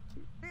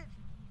 Bitch!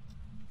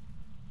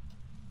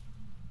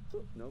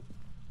 Oh, nope.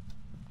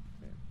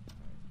 Okay,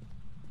 alright.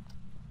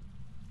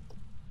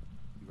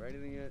 You write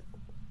anything yet?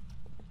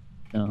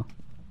 No.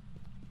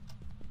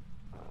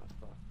 Ah,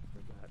 fuck.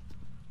 Forgot.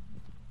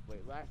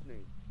 Wait, last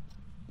name.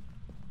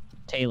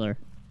 Taylor.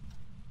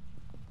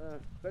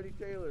 Betty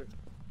Taylor.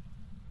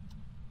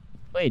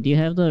 Wait, do you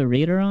have the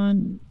radar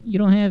on? You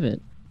don't have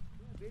it.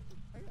 Yeah, bitch.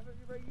 I have it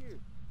right here.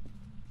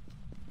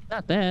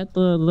 Not that.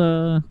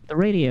 The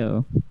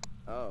radio.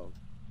 Oh.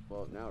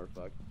 Well, now we're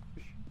fucked.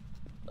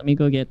 Let me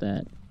go get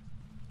that.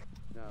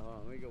 No, hold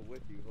on. Let me go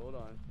with you. Hold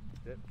on.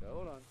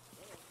 Hold on.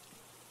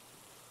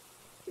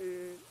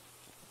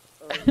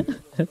 Oh, man, the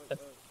fuck up.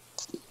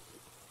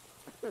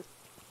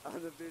 I'm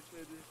the bitch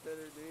that just said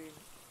her name.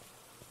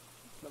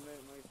 Come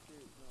at my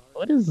shit. No,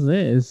 What is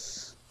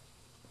this?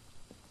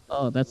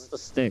 Oh, that's the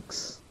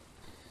sticks.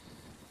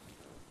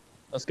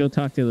 Let's go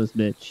talk to this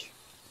bitch.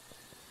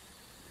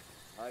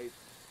 I.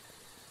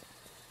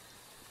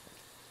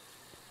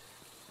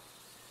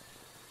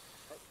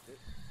 Oh, shit.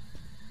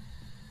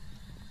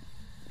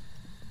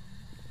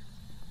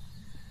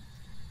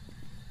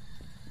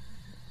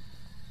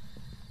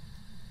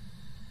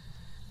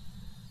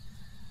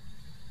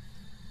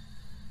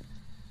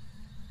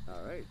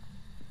 All right.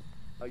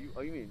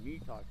 Oh, you mean me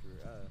talk to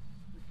her?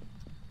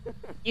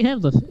 You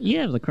have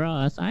the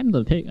cross. I'm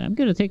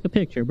gonna take a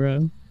picture,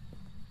 bro.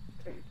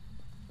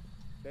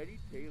 Betty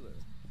Taylor,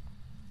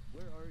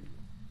 where are you?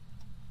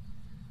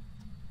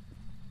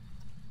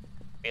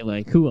 Be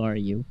like, who are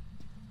you?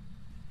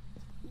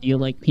 Do you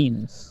like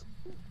penis?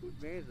 Whose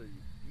mans are you?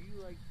 Do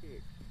you like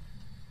chicks?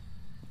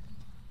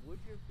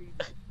 What's your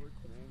favorite sports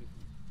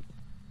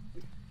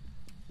magazine?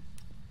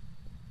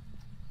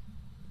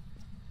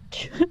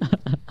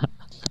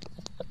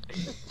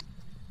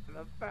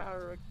 The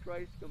power of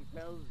Christ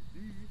compels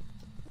thee.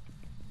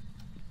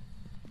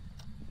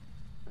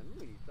 I knew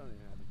we need something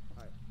to happen.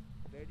 Alright.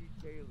 Betty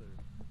Taylor.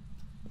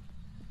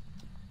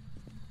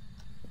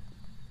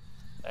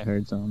 I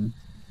heard something.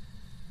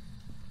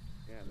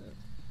 Yeah, man.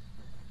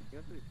 You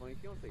know what's funny?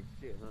 She don't say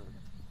shit, huh?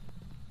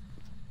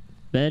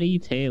 Betty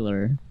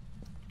Taylor.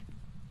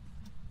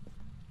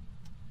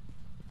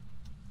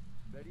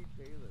 Betty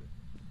Taylor.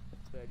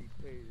 Betty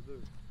Taylor.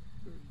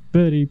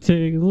 Betty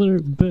Taylor.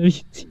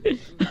 Betty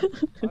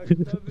I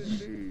summoned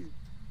thee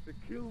to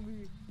kill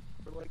me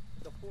for like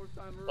the 4th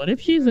time. What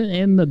if she's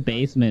in the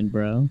basement,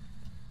 bro? Well,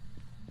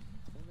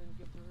 then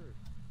good for her.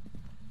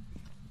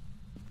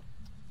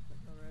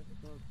 That's not her ass to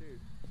come upstairs.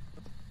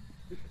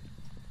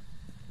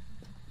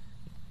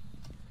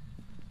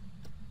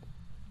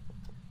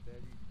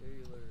 Betty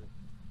Taylor.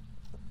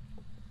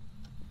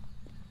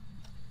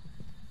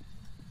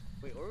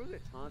 Wait, or was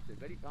it Thompson?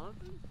 Betty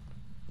Thompson?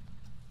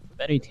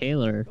 Betty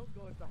Taylor. Don't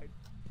go inside.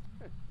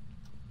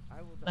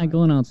 I will die. I'm not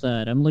going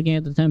outside. I'm looking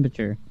at the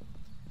temperature.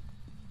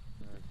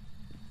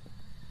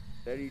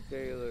 Betty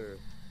Taylor.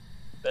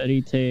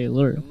 Betty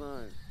Taylor. Come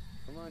on,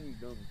 you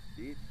dumb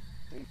bitch.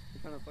 I'm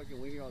trying to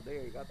fucking wait here all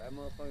day. You got that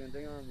motherfucking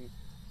thing on me.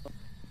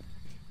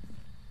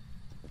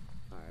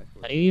 Alright,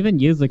 How do you even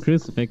use the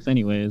crucifix,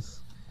 anyways?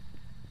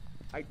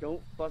 I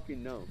don't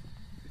fucking know.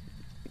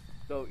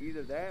 So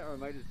either that or I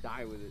might just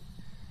die with it.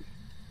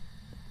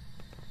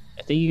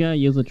 I think you gotta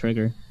use the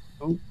trigger.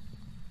 Oh.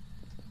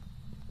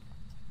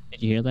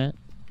 Did you hear that?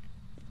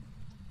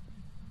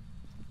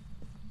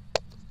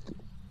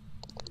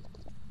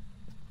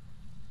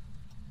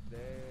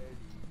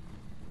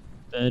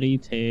 Betty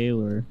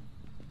Taylor.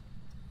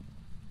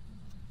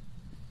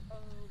 Oh,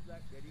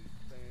 Black Betty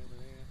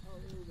family. Oh,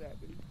 Black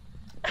Betty.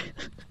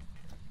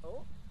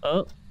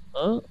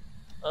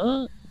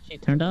 Oh. She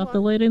turned off the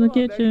light in the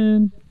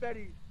kitchen.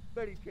 Betty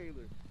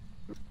Taylor.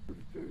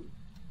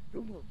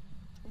 Come on.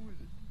 Who is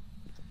it?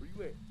 Where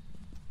you at?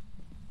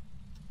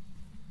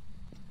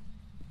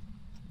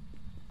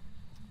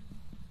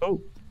 Oh.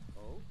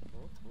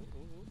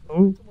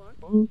 Come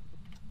on.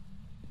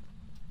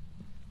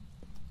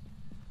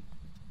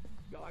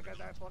 Yo, I got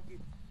that fucking.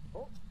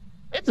 Oh.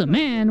 It's a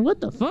man. What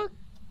the fuck?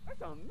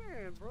 That's a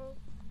man, bro.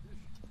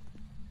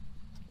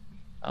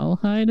 I'll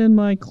hide in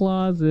my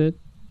closet.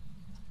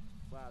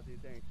 Wow,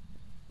 dude, thanks.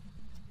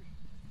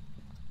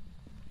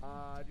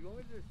 Do you want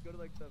me to just go to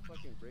like the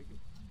fucking break it?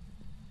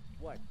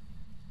 What?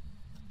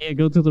 Yeah,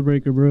 go to the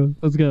breaker, bro.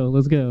 Let's go.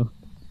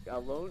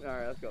 Alone?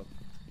 Alright, let's go.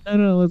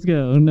 No, let's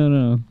go. No.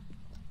 No.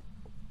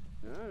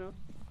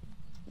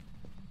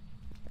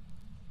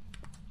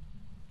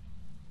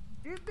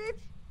 You bitch!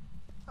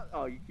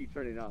 Oh, you keep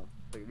turning it off.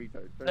 Like a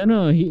retard. Turn it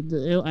No,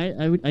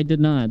 I did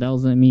not. That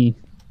wasn't me.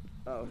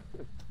 off.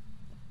 Oh.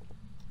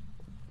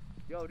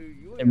 Yo, dude,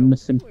 you They're ain't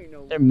messing. you ain't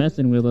no They're woman.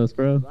 messing with us,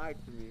 bro. Lied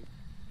to me.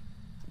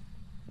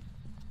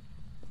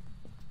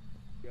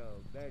 Yo,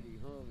 Betty,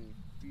 homie,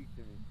 speak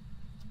to me.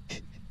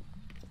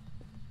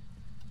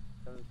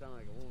 Doesn't sound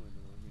like a woman,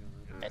 though, you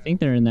know. I think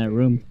they're in that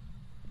room.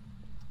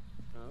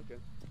 Oh, okay.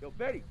 Yo,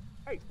 Betty,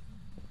 hey.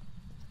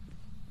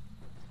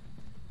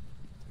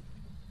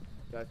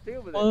 Yeah, stay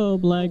over there. Whoa,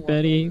 Black Don't walk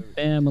Betty, over there.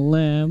 bam a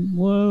lamb.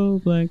 Whoa,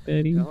 Black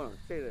Betty. No, hold on,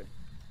 stay there.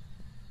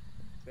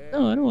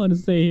 No, I don't want to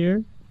stay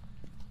here.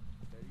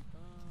 Betty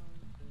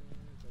Thompson,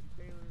 Betty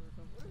Taylor, or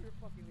something. Whatever your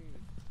fucking name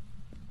is.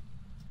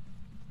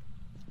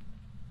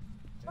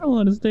 I don't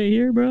want to stay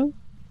here, bro.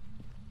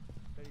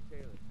 Betty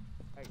Taylor.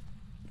 Hey. I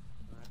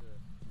have to.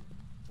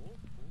 Oh.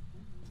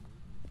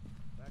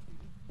 Actually,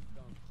 this is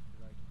dumb.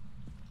 Like,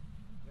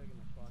 I gotta get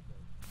my clock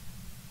out.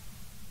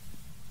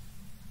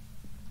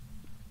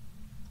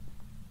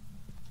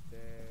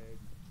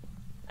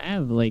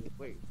 have like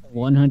Wait.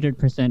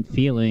 100%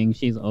 feeling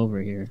she's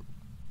over here.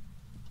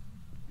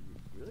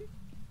 Really?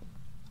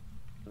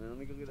 Let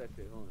me go get that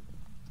shit. Hold on.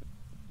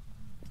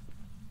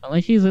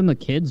 Unless she's in the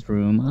kids'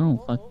 room, I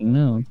don't fucking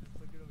know. Wait, just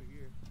look it over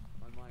here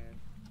on my end.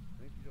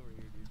 I think she's over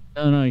here, dude.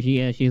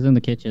 No, she's in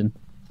the kitchen.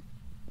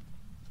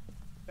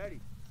 Betty.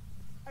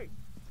 Hey.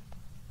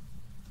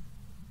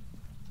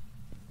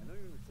 I know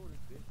you're in the corner,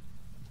 bitch.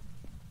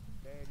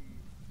 Betty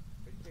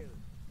Taylor.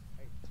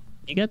 Hey.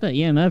 You got the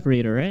EMF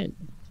reader, right?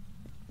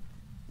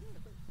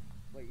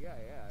 Wait, yeah.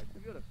 I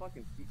should be able to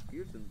fucking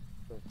hear some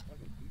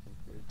fucking people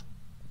shit.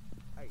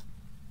 Hey.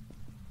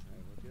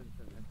 Alright, well, she hasn't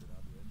turned that shit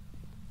off yet.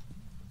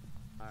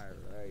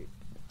 Alright.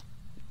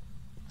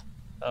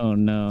 Oh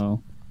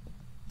no.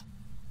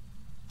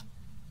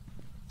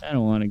 I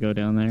don't want to go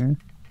down there.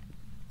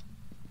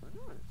 Why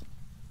not?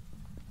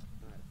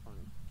 Alright,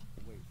 fine.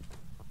 Wait.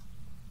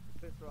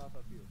 Piss her off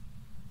up here.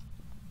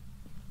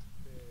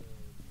 Betty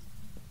Taylor.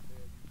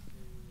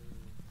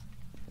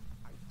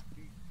 I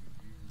speak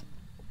to you.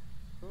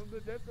 From the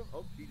depth of...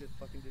 Oh, she just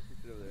fucking did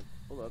shit over there.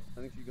 Hold up. I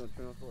think she's gonna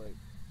turn off the light.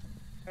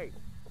 Hey,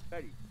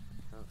 Betty.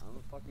 I'm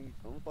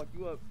gonna fuck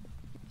you up.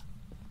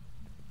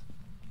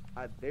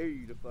 I dare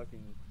you to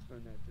fucking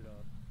turn that shit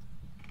off.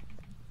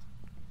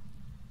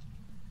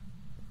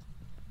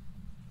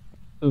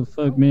 Oh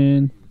fuck,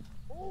 man.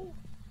 Oh.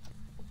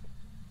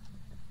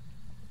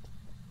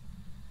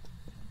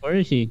 Where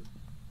is she?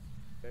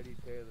 Betty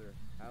Taylor,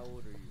 how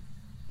old are you?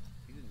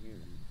 She didn't hear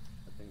you,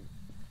 I think.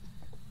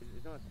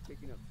 It's not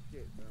picking up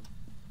shit, but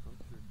I'm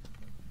sure she's...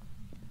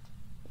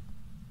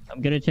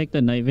 I'm gonna check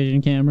the night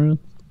vision camera.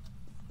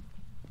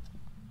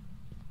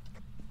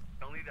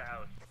 Don't leave the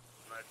house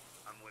unless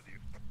I'm with you.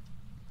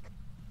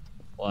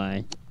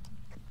 Why?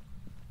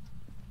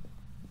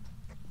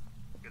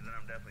 Because then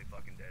I'm definitely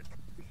fucking dead.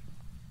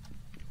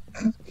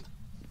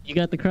 You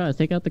got the cross.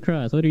 Take out the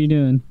cross. What are you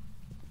doing?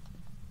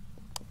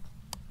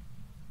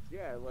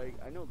 Yeah, like,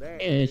 I know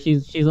that. Yeah,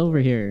 she's over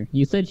here.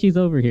 You said she's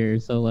over here,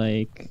 so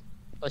like,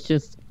 let's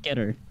just get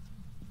her.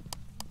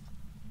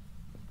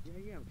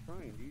 Yeah, I'm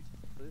trying, dude.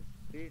 But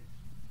this bitch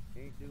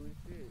ain't doing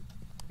shit.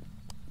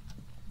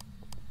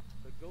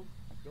 But go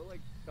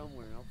like,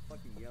 somewhere, and I'll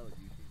fucking yell at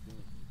you if she's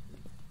doing some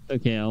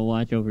shit. Okay, I'll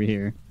watch over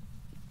here.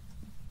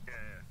 Yeah.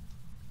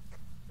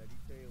 Betty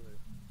Taylor.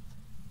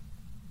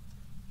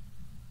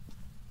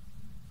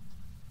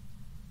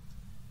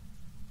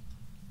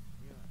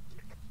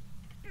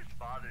 It just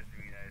bothers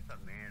me that it's a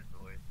man's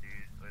voice,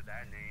 dude. With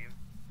that name.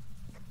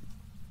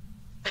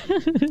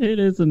 It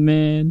is a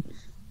man.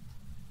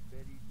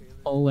 Betty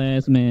Taylor. Whole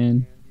ass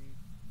man.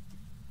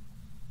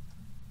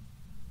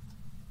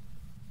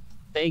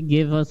 They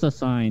give us a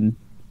sign.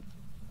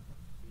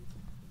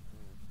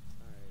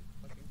 Alright,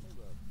 fucking hold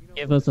up. You know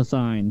Give what? us a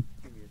sign.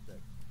 Give me a sec.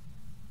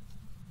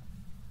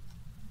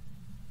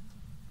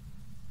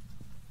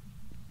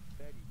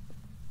 Betty.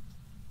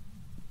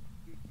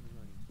 Excuse me,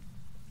 honey.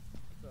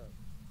 What's up?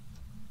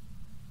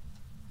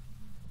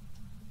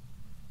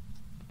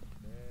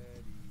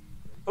 Betty.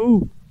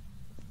 Ooh.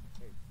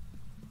 Hey.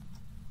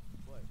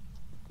 What?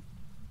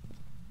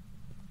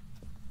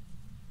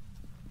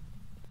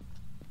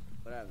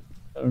 What happened?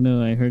 I don't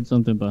know. I heard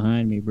something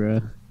behind me,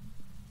 bro.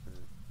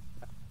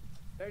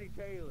 Betty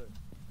Taylor.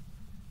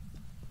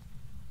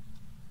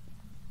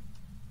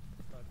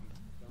 Fucking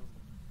dumb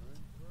son.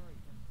 Where are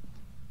you?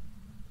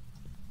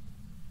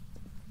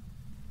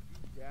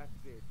 You jack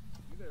bitch.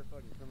 You better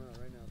fucking come out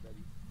right now,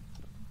 Betty.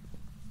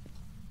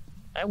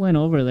 I went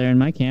over there and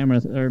my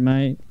camera or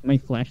my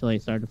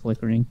flashlight started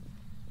flickering.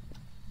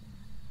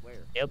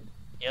 Where? Yep. Oh,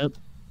 yeah?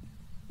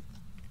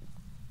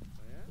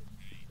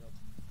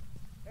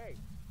 Hey,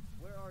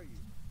 where are you?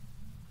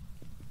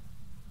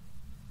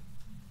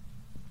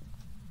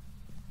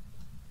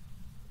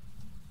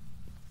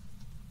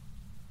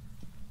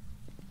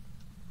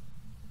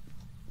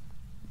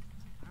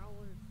 I don't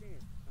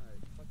understand.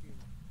 Alright, fucking...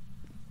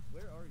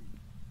 Where are you?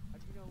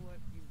 You know what?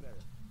 Even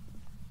better.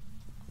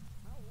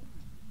 How old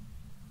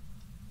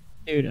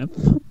are you? Dude, I'm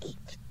fucking...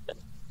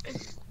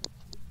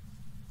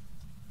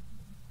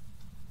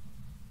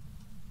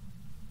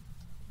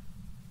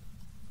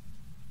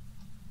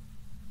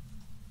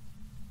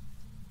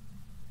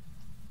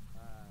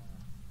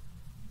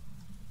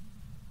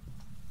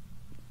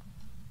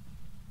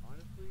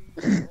 Honestly,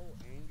 the whole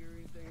anger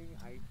thing,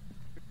 I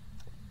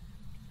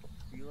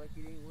feel like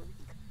it ain't working.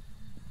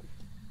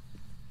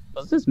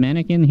 Was this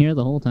mannequin here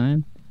the whole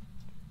time?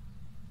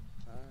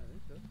 I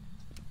think so.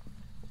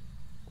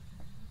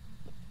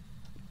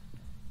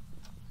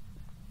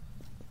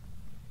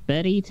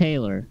 Betty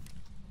Taylor.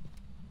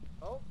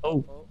 Oh.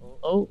 Oh.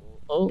 Oh.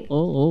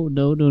 Oh,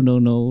 no.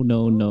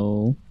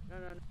 No.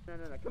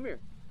 Come here.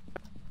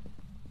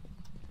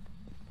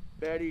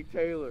 Betty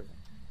Taylor.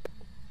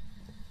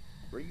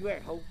 Where you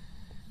at, ho?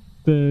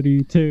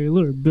 Betty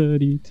Taylor.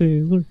 Give me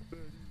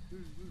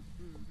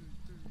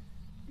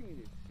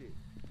this shit.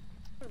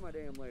 Turn my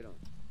damn light on.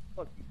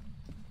 Fuck you.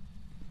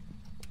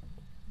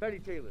 Betty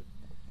Taylor.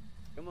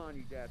 Come on,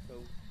 you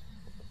dasso.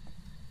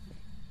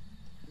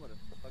 I'm gonna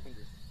fucking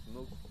just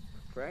smoke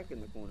crack in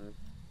the corner.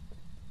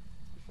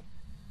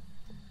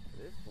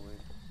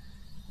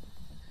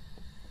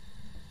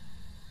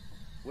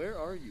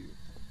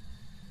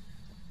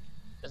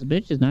 This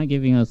bitch is not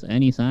giving us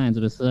any signs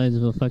besides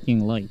the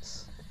fucking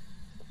lights.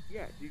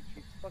 Yeah, dude,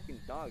 she's fucking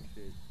dog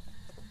shit.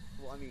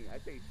 Well, I mean, I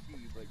say she,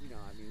 but you know,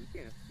 I mean, we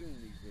can't assume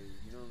these days.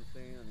 You know what I'm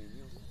saying? I mean,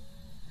 you know,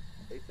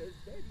 they says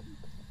Betty.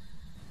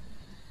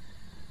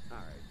 All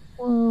right,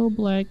 Whoa,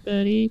 Black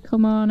Betty,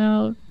 come on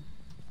out.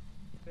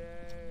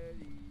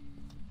 Betty.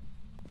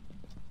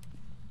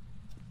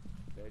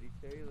 Betty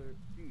Taylor.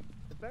 Dude,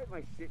 the fact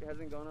my shit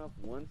hasn't gone off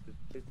once is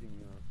pissing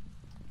me off.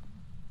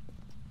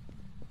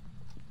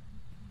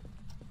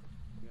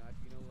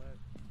 You know what?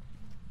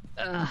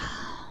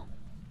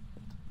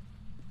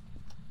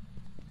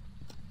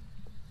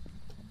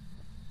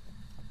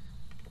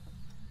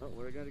 Oh,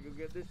 we're gonna go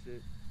get this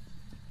shit.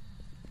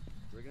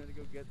 We're gonna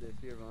go get this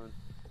here, Vaughn.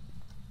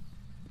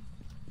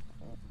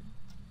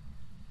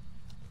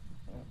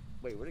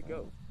 Wait, where'd it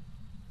go?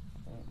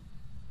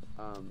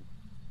 I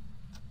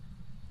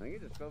think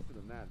it just fell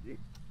through the map, dude.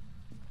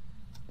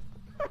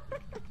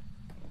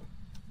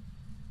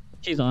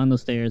 She's on the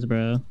stairs,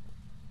 bro.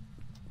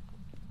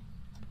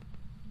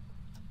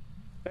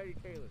 Betty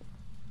Taylor.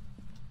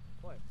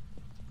 What?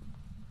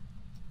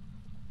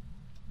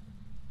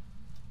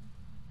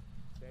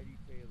 Betty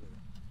Taylor.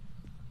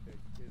 Betty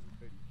Taylor,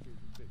 Betty Taylor,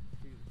 Betty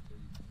Taylor,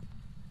 Betty.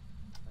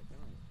 I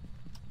don't.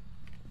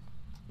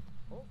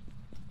 Oh!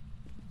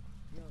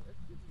 You know,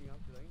 that's pissing me off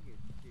because I can get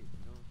shit, you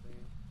know what I'm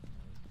saying?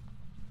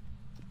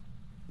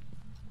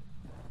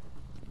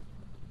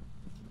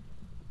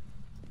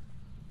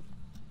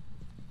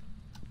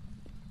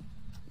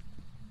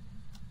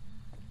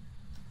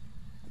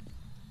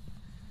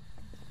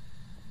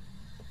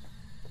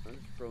 I'm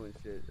just throwing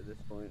shit at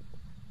this point.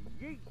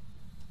 Yeet!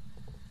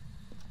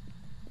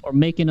 Or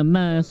making a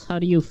mess. How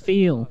do you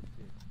feel? Oh,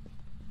 shit.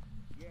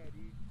 Yeah,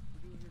 dude,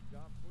 we're doing your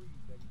job for you,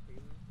 Betty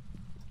Taylor.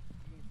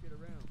 You ain't shit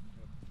around.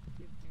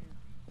 Tin pan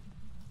seat.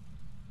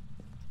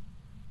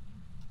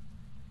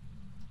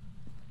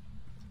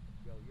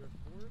 Yo, you're a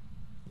fork?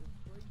 You're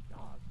straight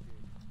dog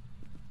shit.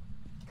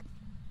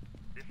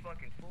 This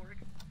fucking fork?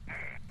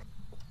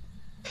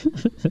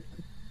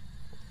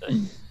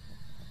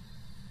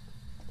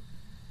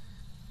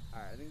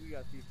 Alright, I think we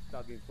gotta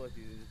stop being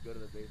pussies and just go to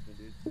the basement,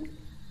 dude.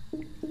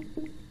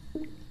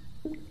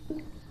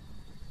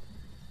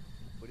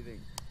 What do you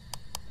think?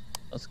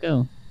 Let's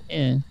go.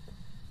 Yeah.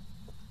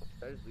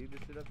 Should I just leave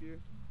this shit up here?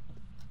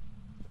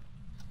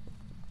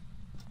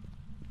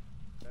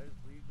 Should I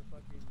just leave the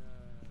fucking,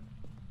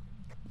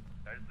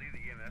 Should I just leave the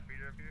EMF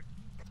reader up here?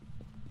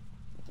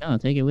 No,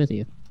 take it with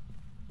you.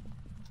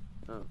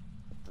 Oh,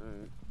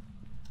 alright.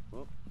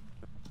 Well.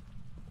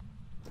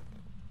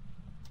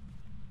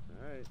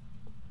 Alright.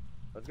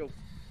 Let's go.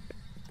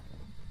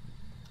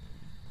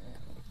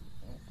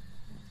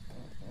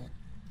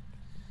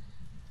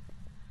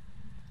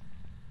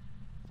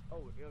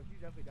 Oh, yo, she's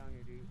definitely down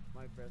here, dude.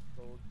 My breath's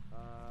cold.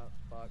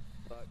 Fuck.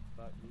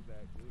 Move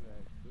back.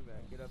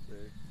 Get up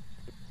there.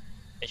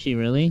 Is she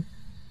really?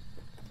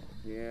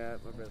 Yeah,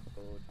 my breath's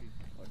cold. She's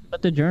fucking...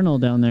 Put the journal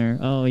down there.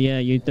 Oh, yeah,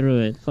 you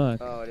threw it.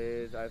 Fuck. Oh, it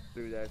is. I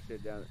threw that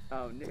shit down.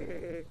 Oh,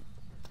 Nick.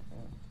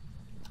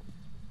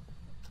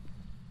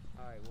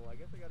 Alright, well, I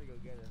guess I gotta go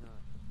get it, huh?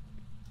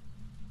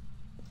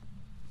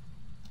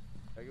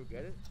 Can I go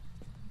get it?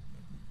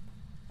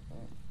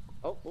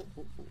 Oh.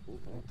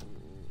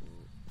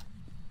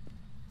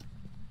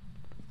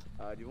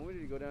 Do you want me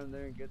to go down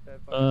there and get that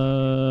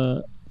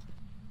fucking...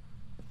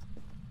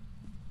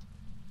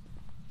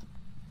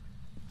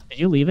 Did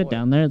you leave it What?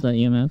 down there, the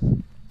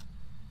EMF?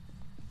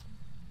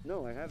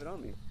 No, I have it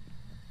on me.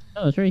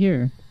 Oh, it's right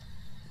here.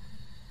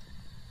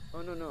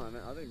 Oh, no, I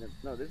mean, I think that...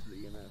 No, this is the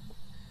EMF.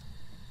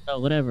 Oh,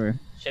 whatever.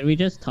 Should we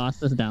just toss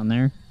this down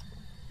there?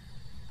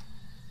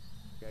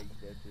 Yeah, you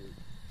dead, dude.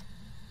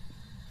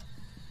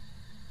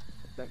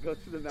 That goes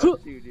to the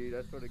mouth, too, dude.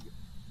 That's sort of...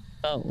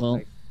 Oh, well.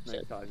 Nice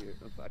shit. thought here.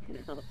 I'm fucking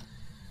out.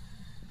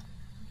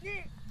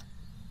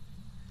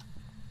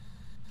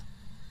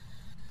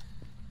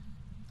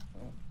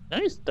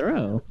 Nice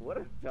throw. What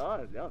a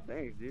dodge. Oh,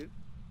 thanks, dude.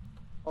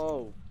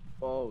 Oh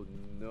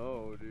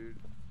no, dude.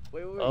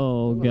 Wait. Oh,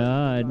 Hold on.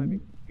 God.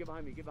 Get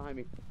behind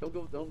me.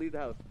 Don't leave the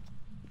house.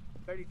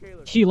 Betty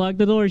Taylor. She locked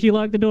the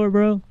door,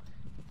 bro.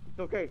 It's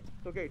okay.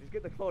 Just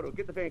get the photo.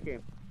 Get the fan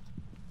cam.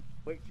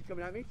 Wait, she's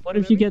coming at me? What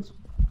if she gets...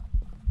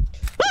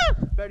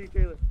 Betty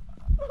Taylor.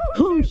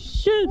 Oh,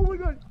 shit. Oh my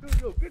god.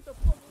 No, get the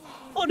fuck.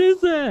 What is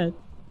that?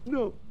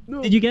 No.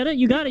 Did you get it?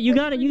 You got it.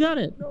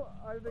 No,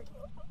 I think...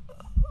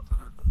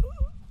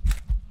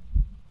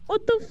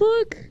 What the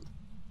fuck?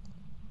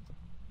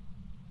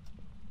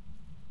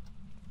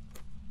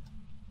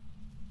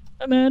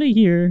 I'm out of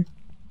here.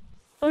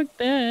 Fuck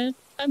that.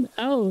 I'm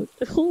out.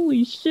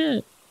 Holy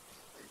shit.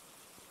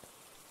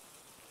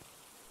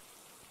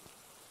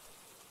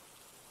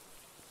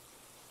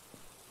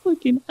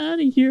 Fucking out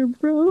of here,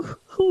 bro.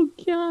 Oh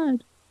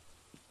god.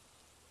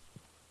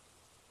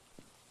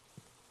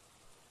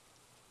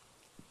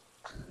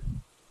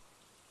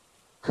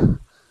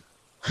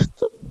 What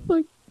the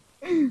fuck?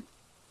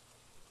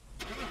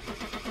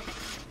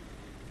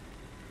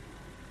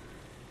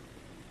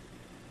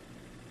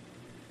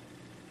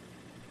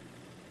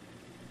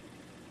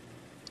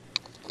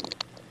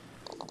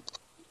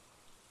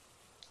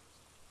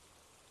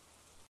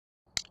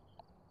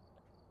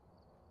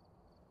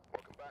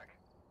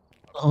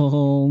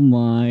 Oh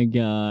my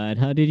god.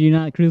 How did you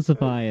not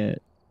crucify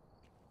it?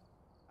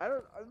 I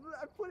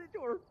put it to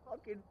her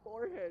fucking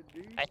forehead,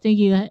 dude. I think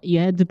you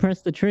had to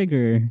press the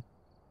trigger.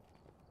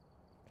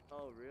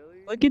 Oh,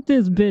 really? Look at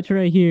this bitch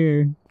right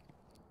here.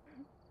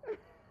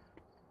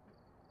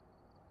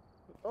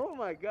 Oh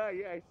my god,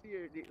 yeah, I see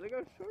her, dude. Look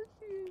how short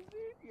she is,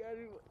 dude. Yeah,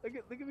 dude.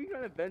 Look at me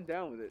trying to bend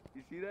down with it.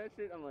 You see that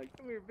shit? I'm like,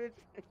 come here, bitch.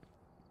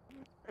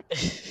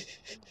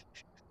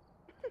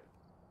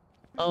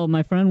 Oh,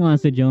 my friend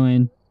wants to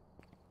join.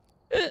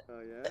 Oh, yeah?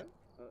 That's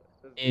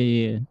Yeah, good.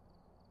 yeah.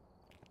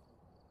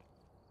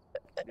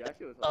 Yeah, that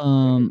shit was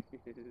Um.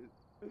 hilarious.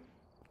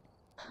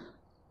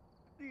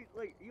 Dude,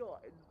 like, yo,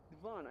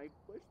 Devon, I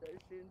pushed that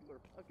shit into her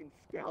fucking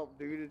scalp,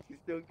 dude, and she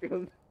still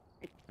killed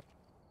me.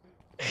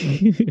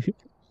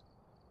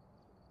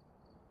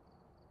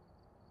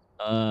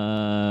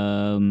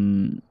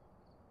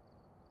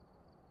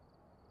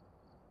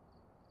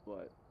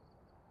 What?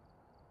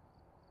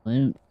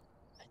 I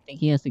think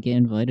he has to get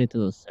invited to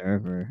the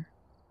server.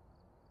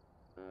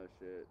 Oh,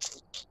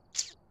 shit.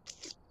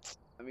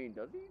 I mean,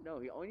 does he? No,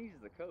 he only uses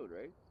the code,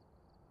 right?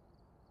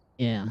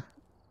 Yeah.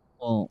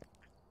 Well,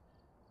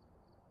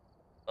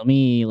 let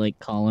me like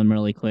call him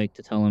really quick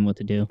to tell him what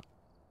to do.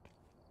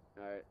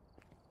 Alright.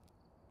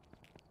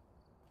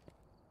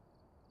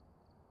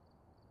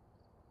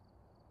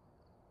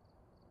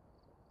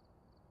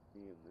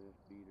 EMF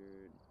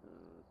beater,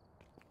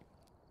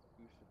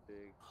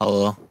 crucifix,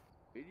 Hello.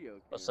 video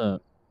What's camera.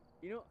 up?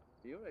 You know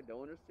what I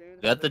don't understand?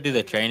 You have to do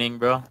the training,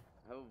 bro.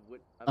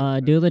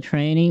 Do the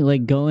training,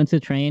 like go into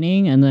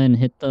training and then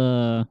hit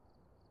the...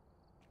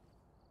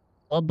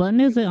 What button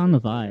is it on the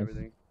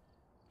Vive?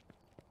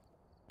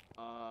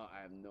 I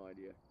have no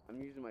idea. I'm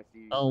using my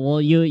CD. Oh,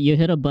 well, you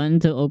hit a button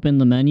to open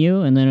the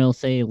menu and then it'll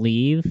say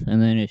leave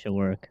and then it should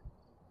work.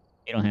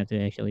 You don't have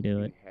to actually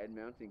do it. Head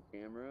mounting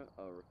camera,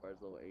 requires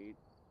level 8.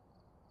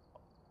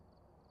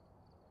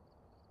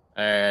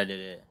 Alright, I did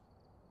it.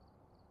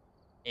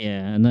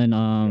 Yeah, and then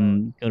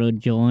go to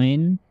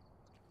join,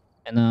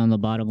 and then on the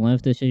bottom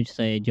left it should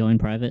say join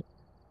private.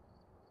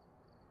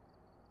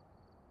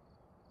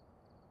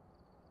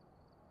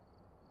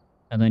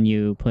 And then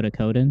you put a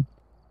code in.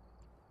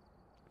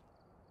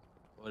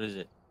 What is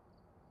it?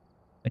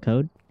 The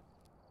code?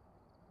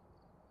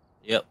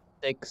 Yep.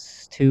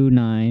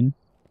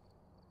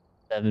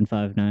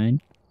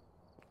 629759.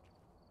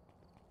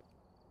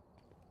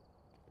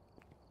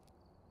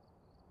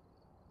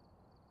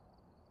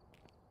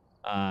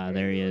 Ah,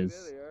 there he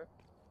is.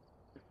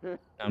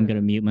 I'm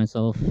gonna mute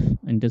myself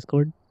in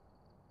Discord.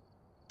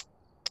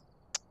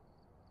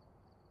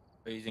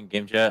 We're using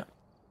game chat.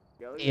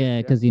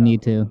 Yeah, because you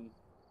need to.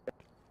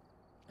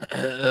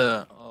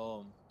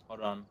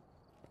 Hold on.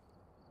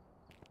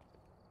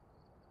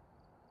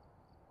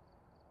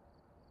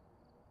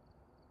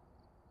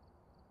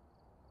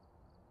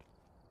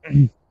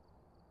 Can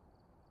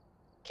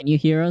you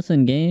hear us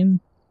in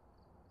game?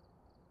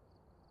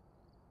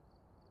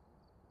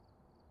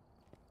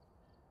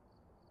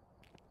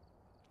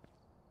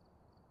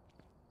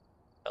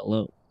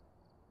 Hello.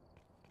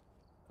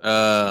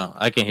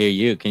 I can hear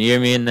you. Can you hear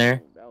me in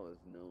there?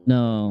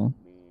 No.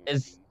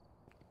 Is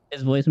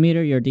voice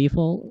meter your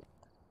default?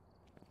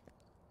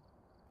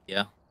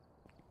 Yeah.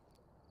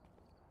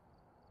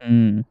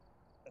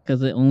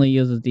 Because it only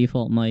uses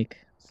default mic,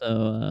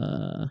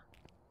 so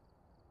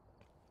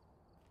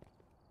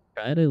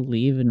try to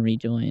leave and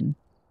rejoin.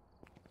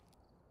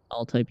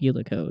 I'll type you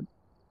the code.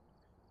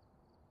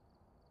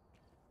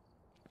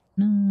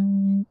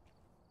 No.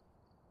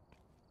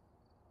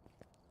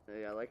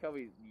 Hey, I like how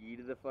we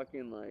yeeted the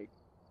fucking, like,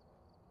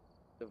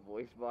 the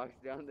voice box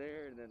down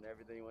there, and then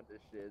everything went to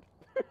shit.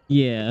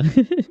 Yeah.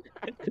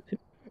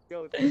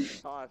 Yo,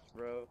 it's toss,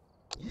 bro.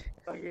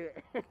 Fucking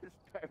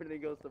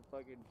everything goes to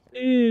fucking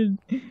shit. Dude,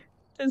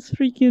 this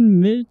freaking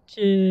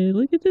midget.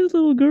 Look at this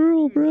little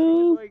girl,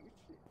 bro. Like,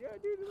 yeah,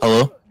 dude,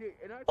 hello? Dude,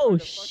 oh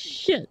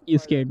shit, you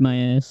scared my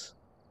ass.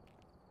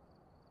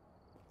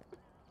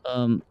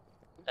 I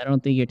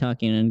don't think you're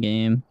talking in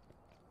game.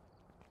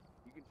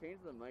 You can change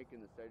the mic in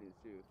the settings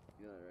too.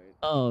 You know that, right?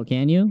 Oh,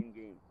 can you? In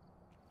game.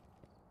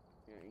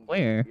 Yeah, in game.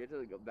 Where? You have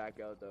to go back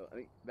out though. I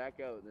think back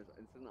out.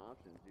 It's in the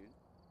options, dude.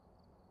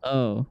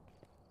 Oh.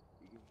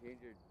 You can change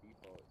your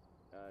default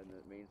in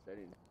the main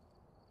settings,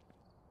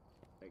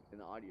 like in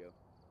the audio. It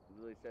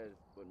literally says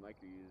what mic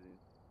you're using.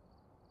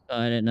 Oh,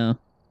 I didn't know.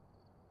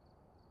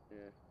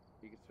 Yeah,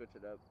 you can switch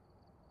it up,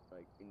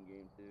 like in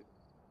game too.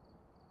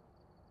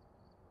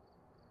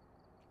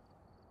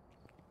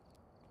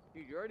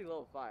 Dude, you're already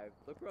level 5.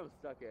 Look where I'm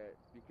stuck at,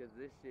 because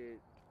this shit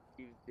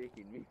keeps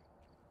taking me.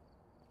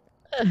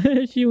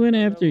 She went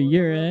after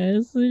your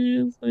ass.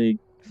 She was like...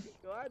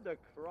 Yo, I had to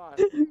cross,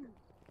 dude.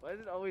 Why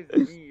is it always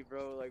me,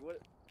 bro? Like, what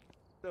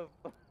the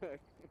fuck?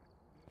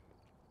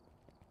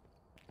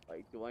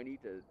 Like, do I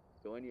need to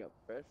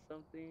press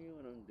something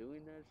when I'm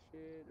doing that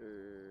shit?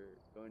 Or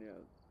do I need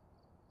to...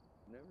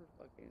 Never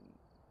fucking...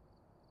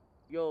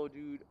 Yo,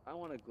 dude, I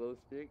want a glow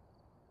stick.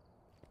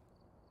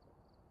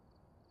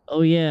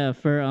 Oh yeah,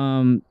 for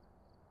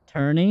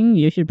turning,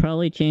 you should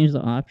probably change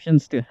the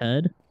options to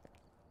head.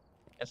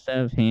 instead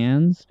of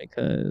hands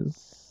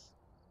because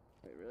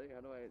Wait, really?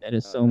 How do I? that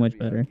is Oh, so it has much to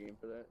be out better. of game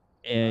for that.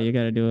 Yeah, I'll you just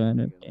gotta do it in-game in when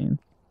I a get there. game.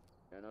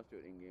 Yeah, and I'll just do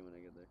it in game when I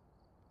get there.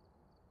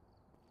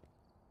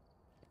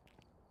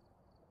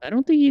 I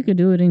don't think you could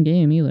do it in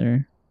game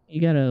either.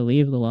 You gotta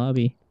leave the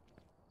lobby.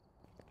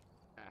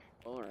 Ah,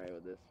 I'm alright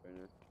with this right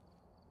now.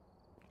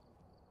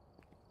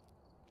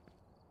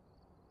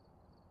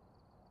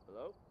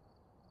 Hello?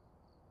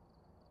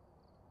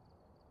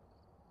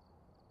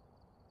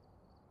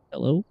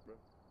 Hello?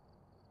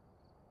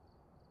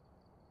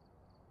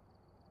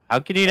 How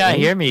can you not Hello?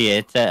 hear me?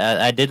 It's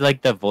I did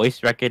like the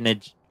voice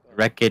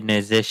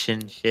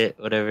recognition shit,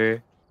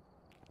 whatever,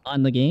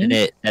 On the and game?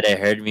 it said it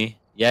heard me.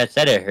 Yeah, it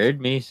said it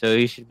heard me, so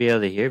you should be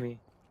able to hear me.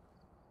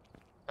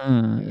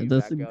 Can you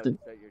This. back out and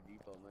set your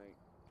default mic?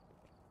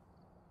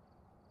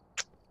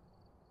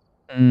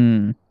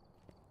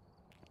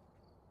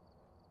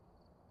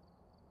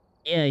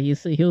 Yeah, he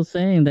was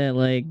saying that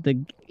like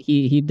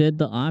he did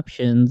the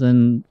options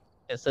and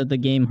it said the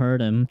game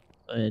heard him,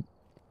 but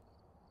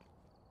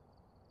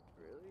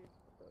Really?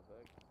 What the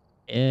fuck?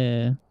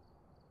 yeah.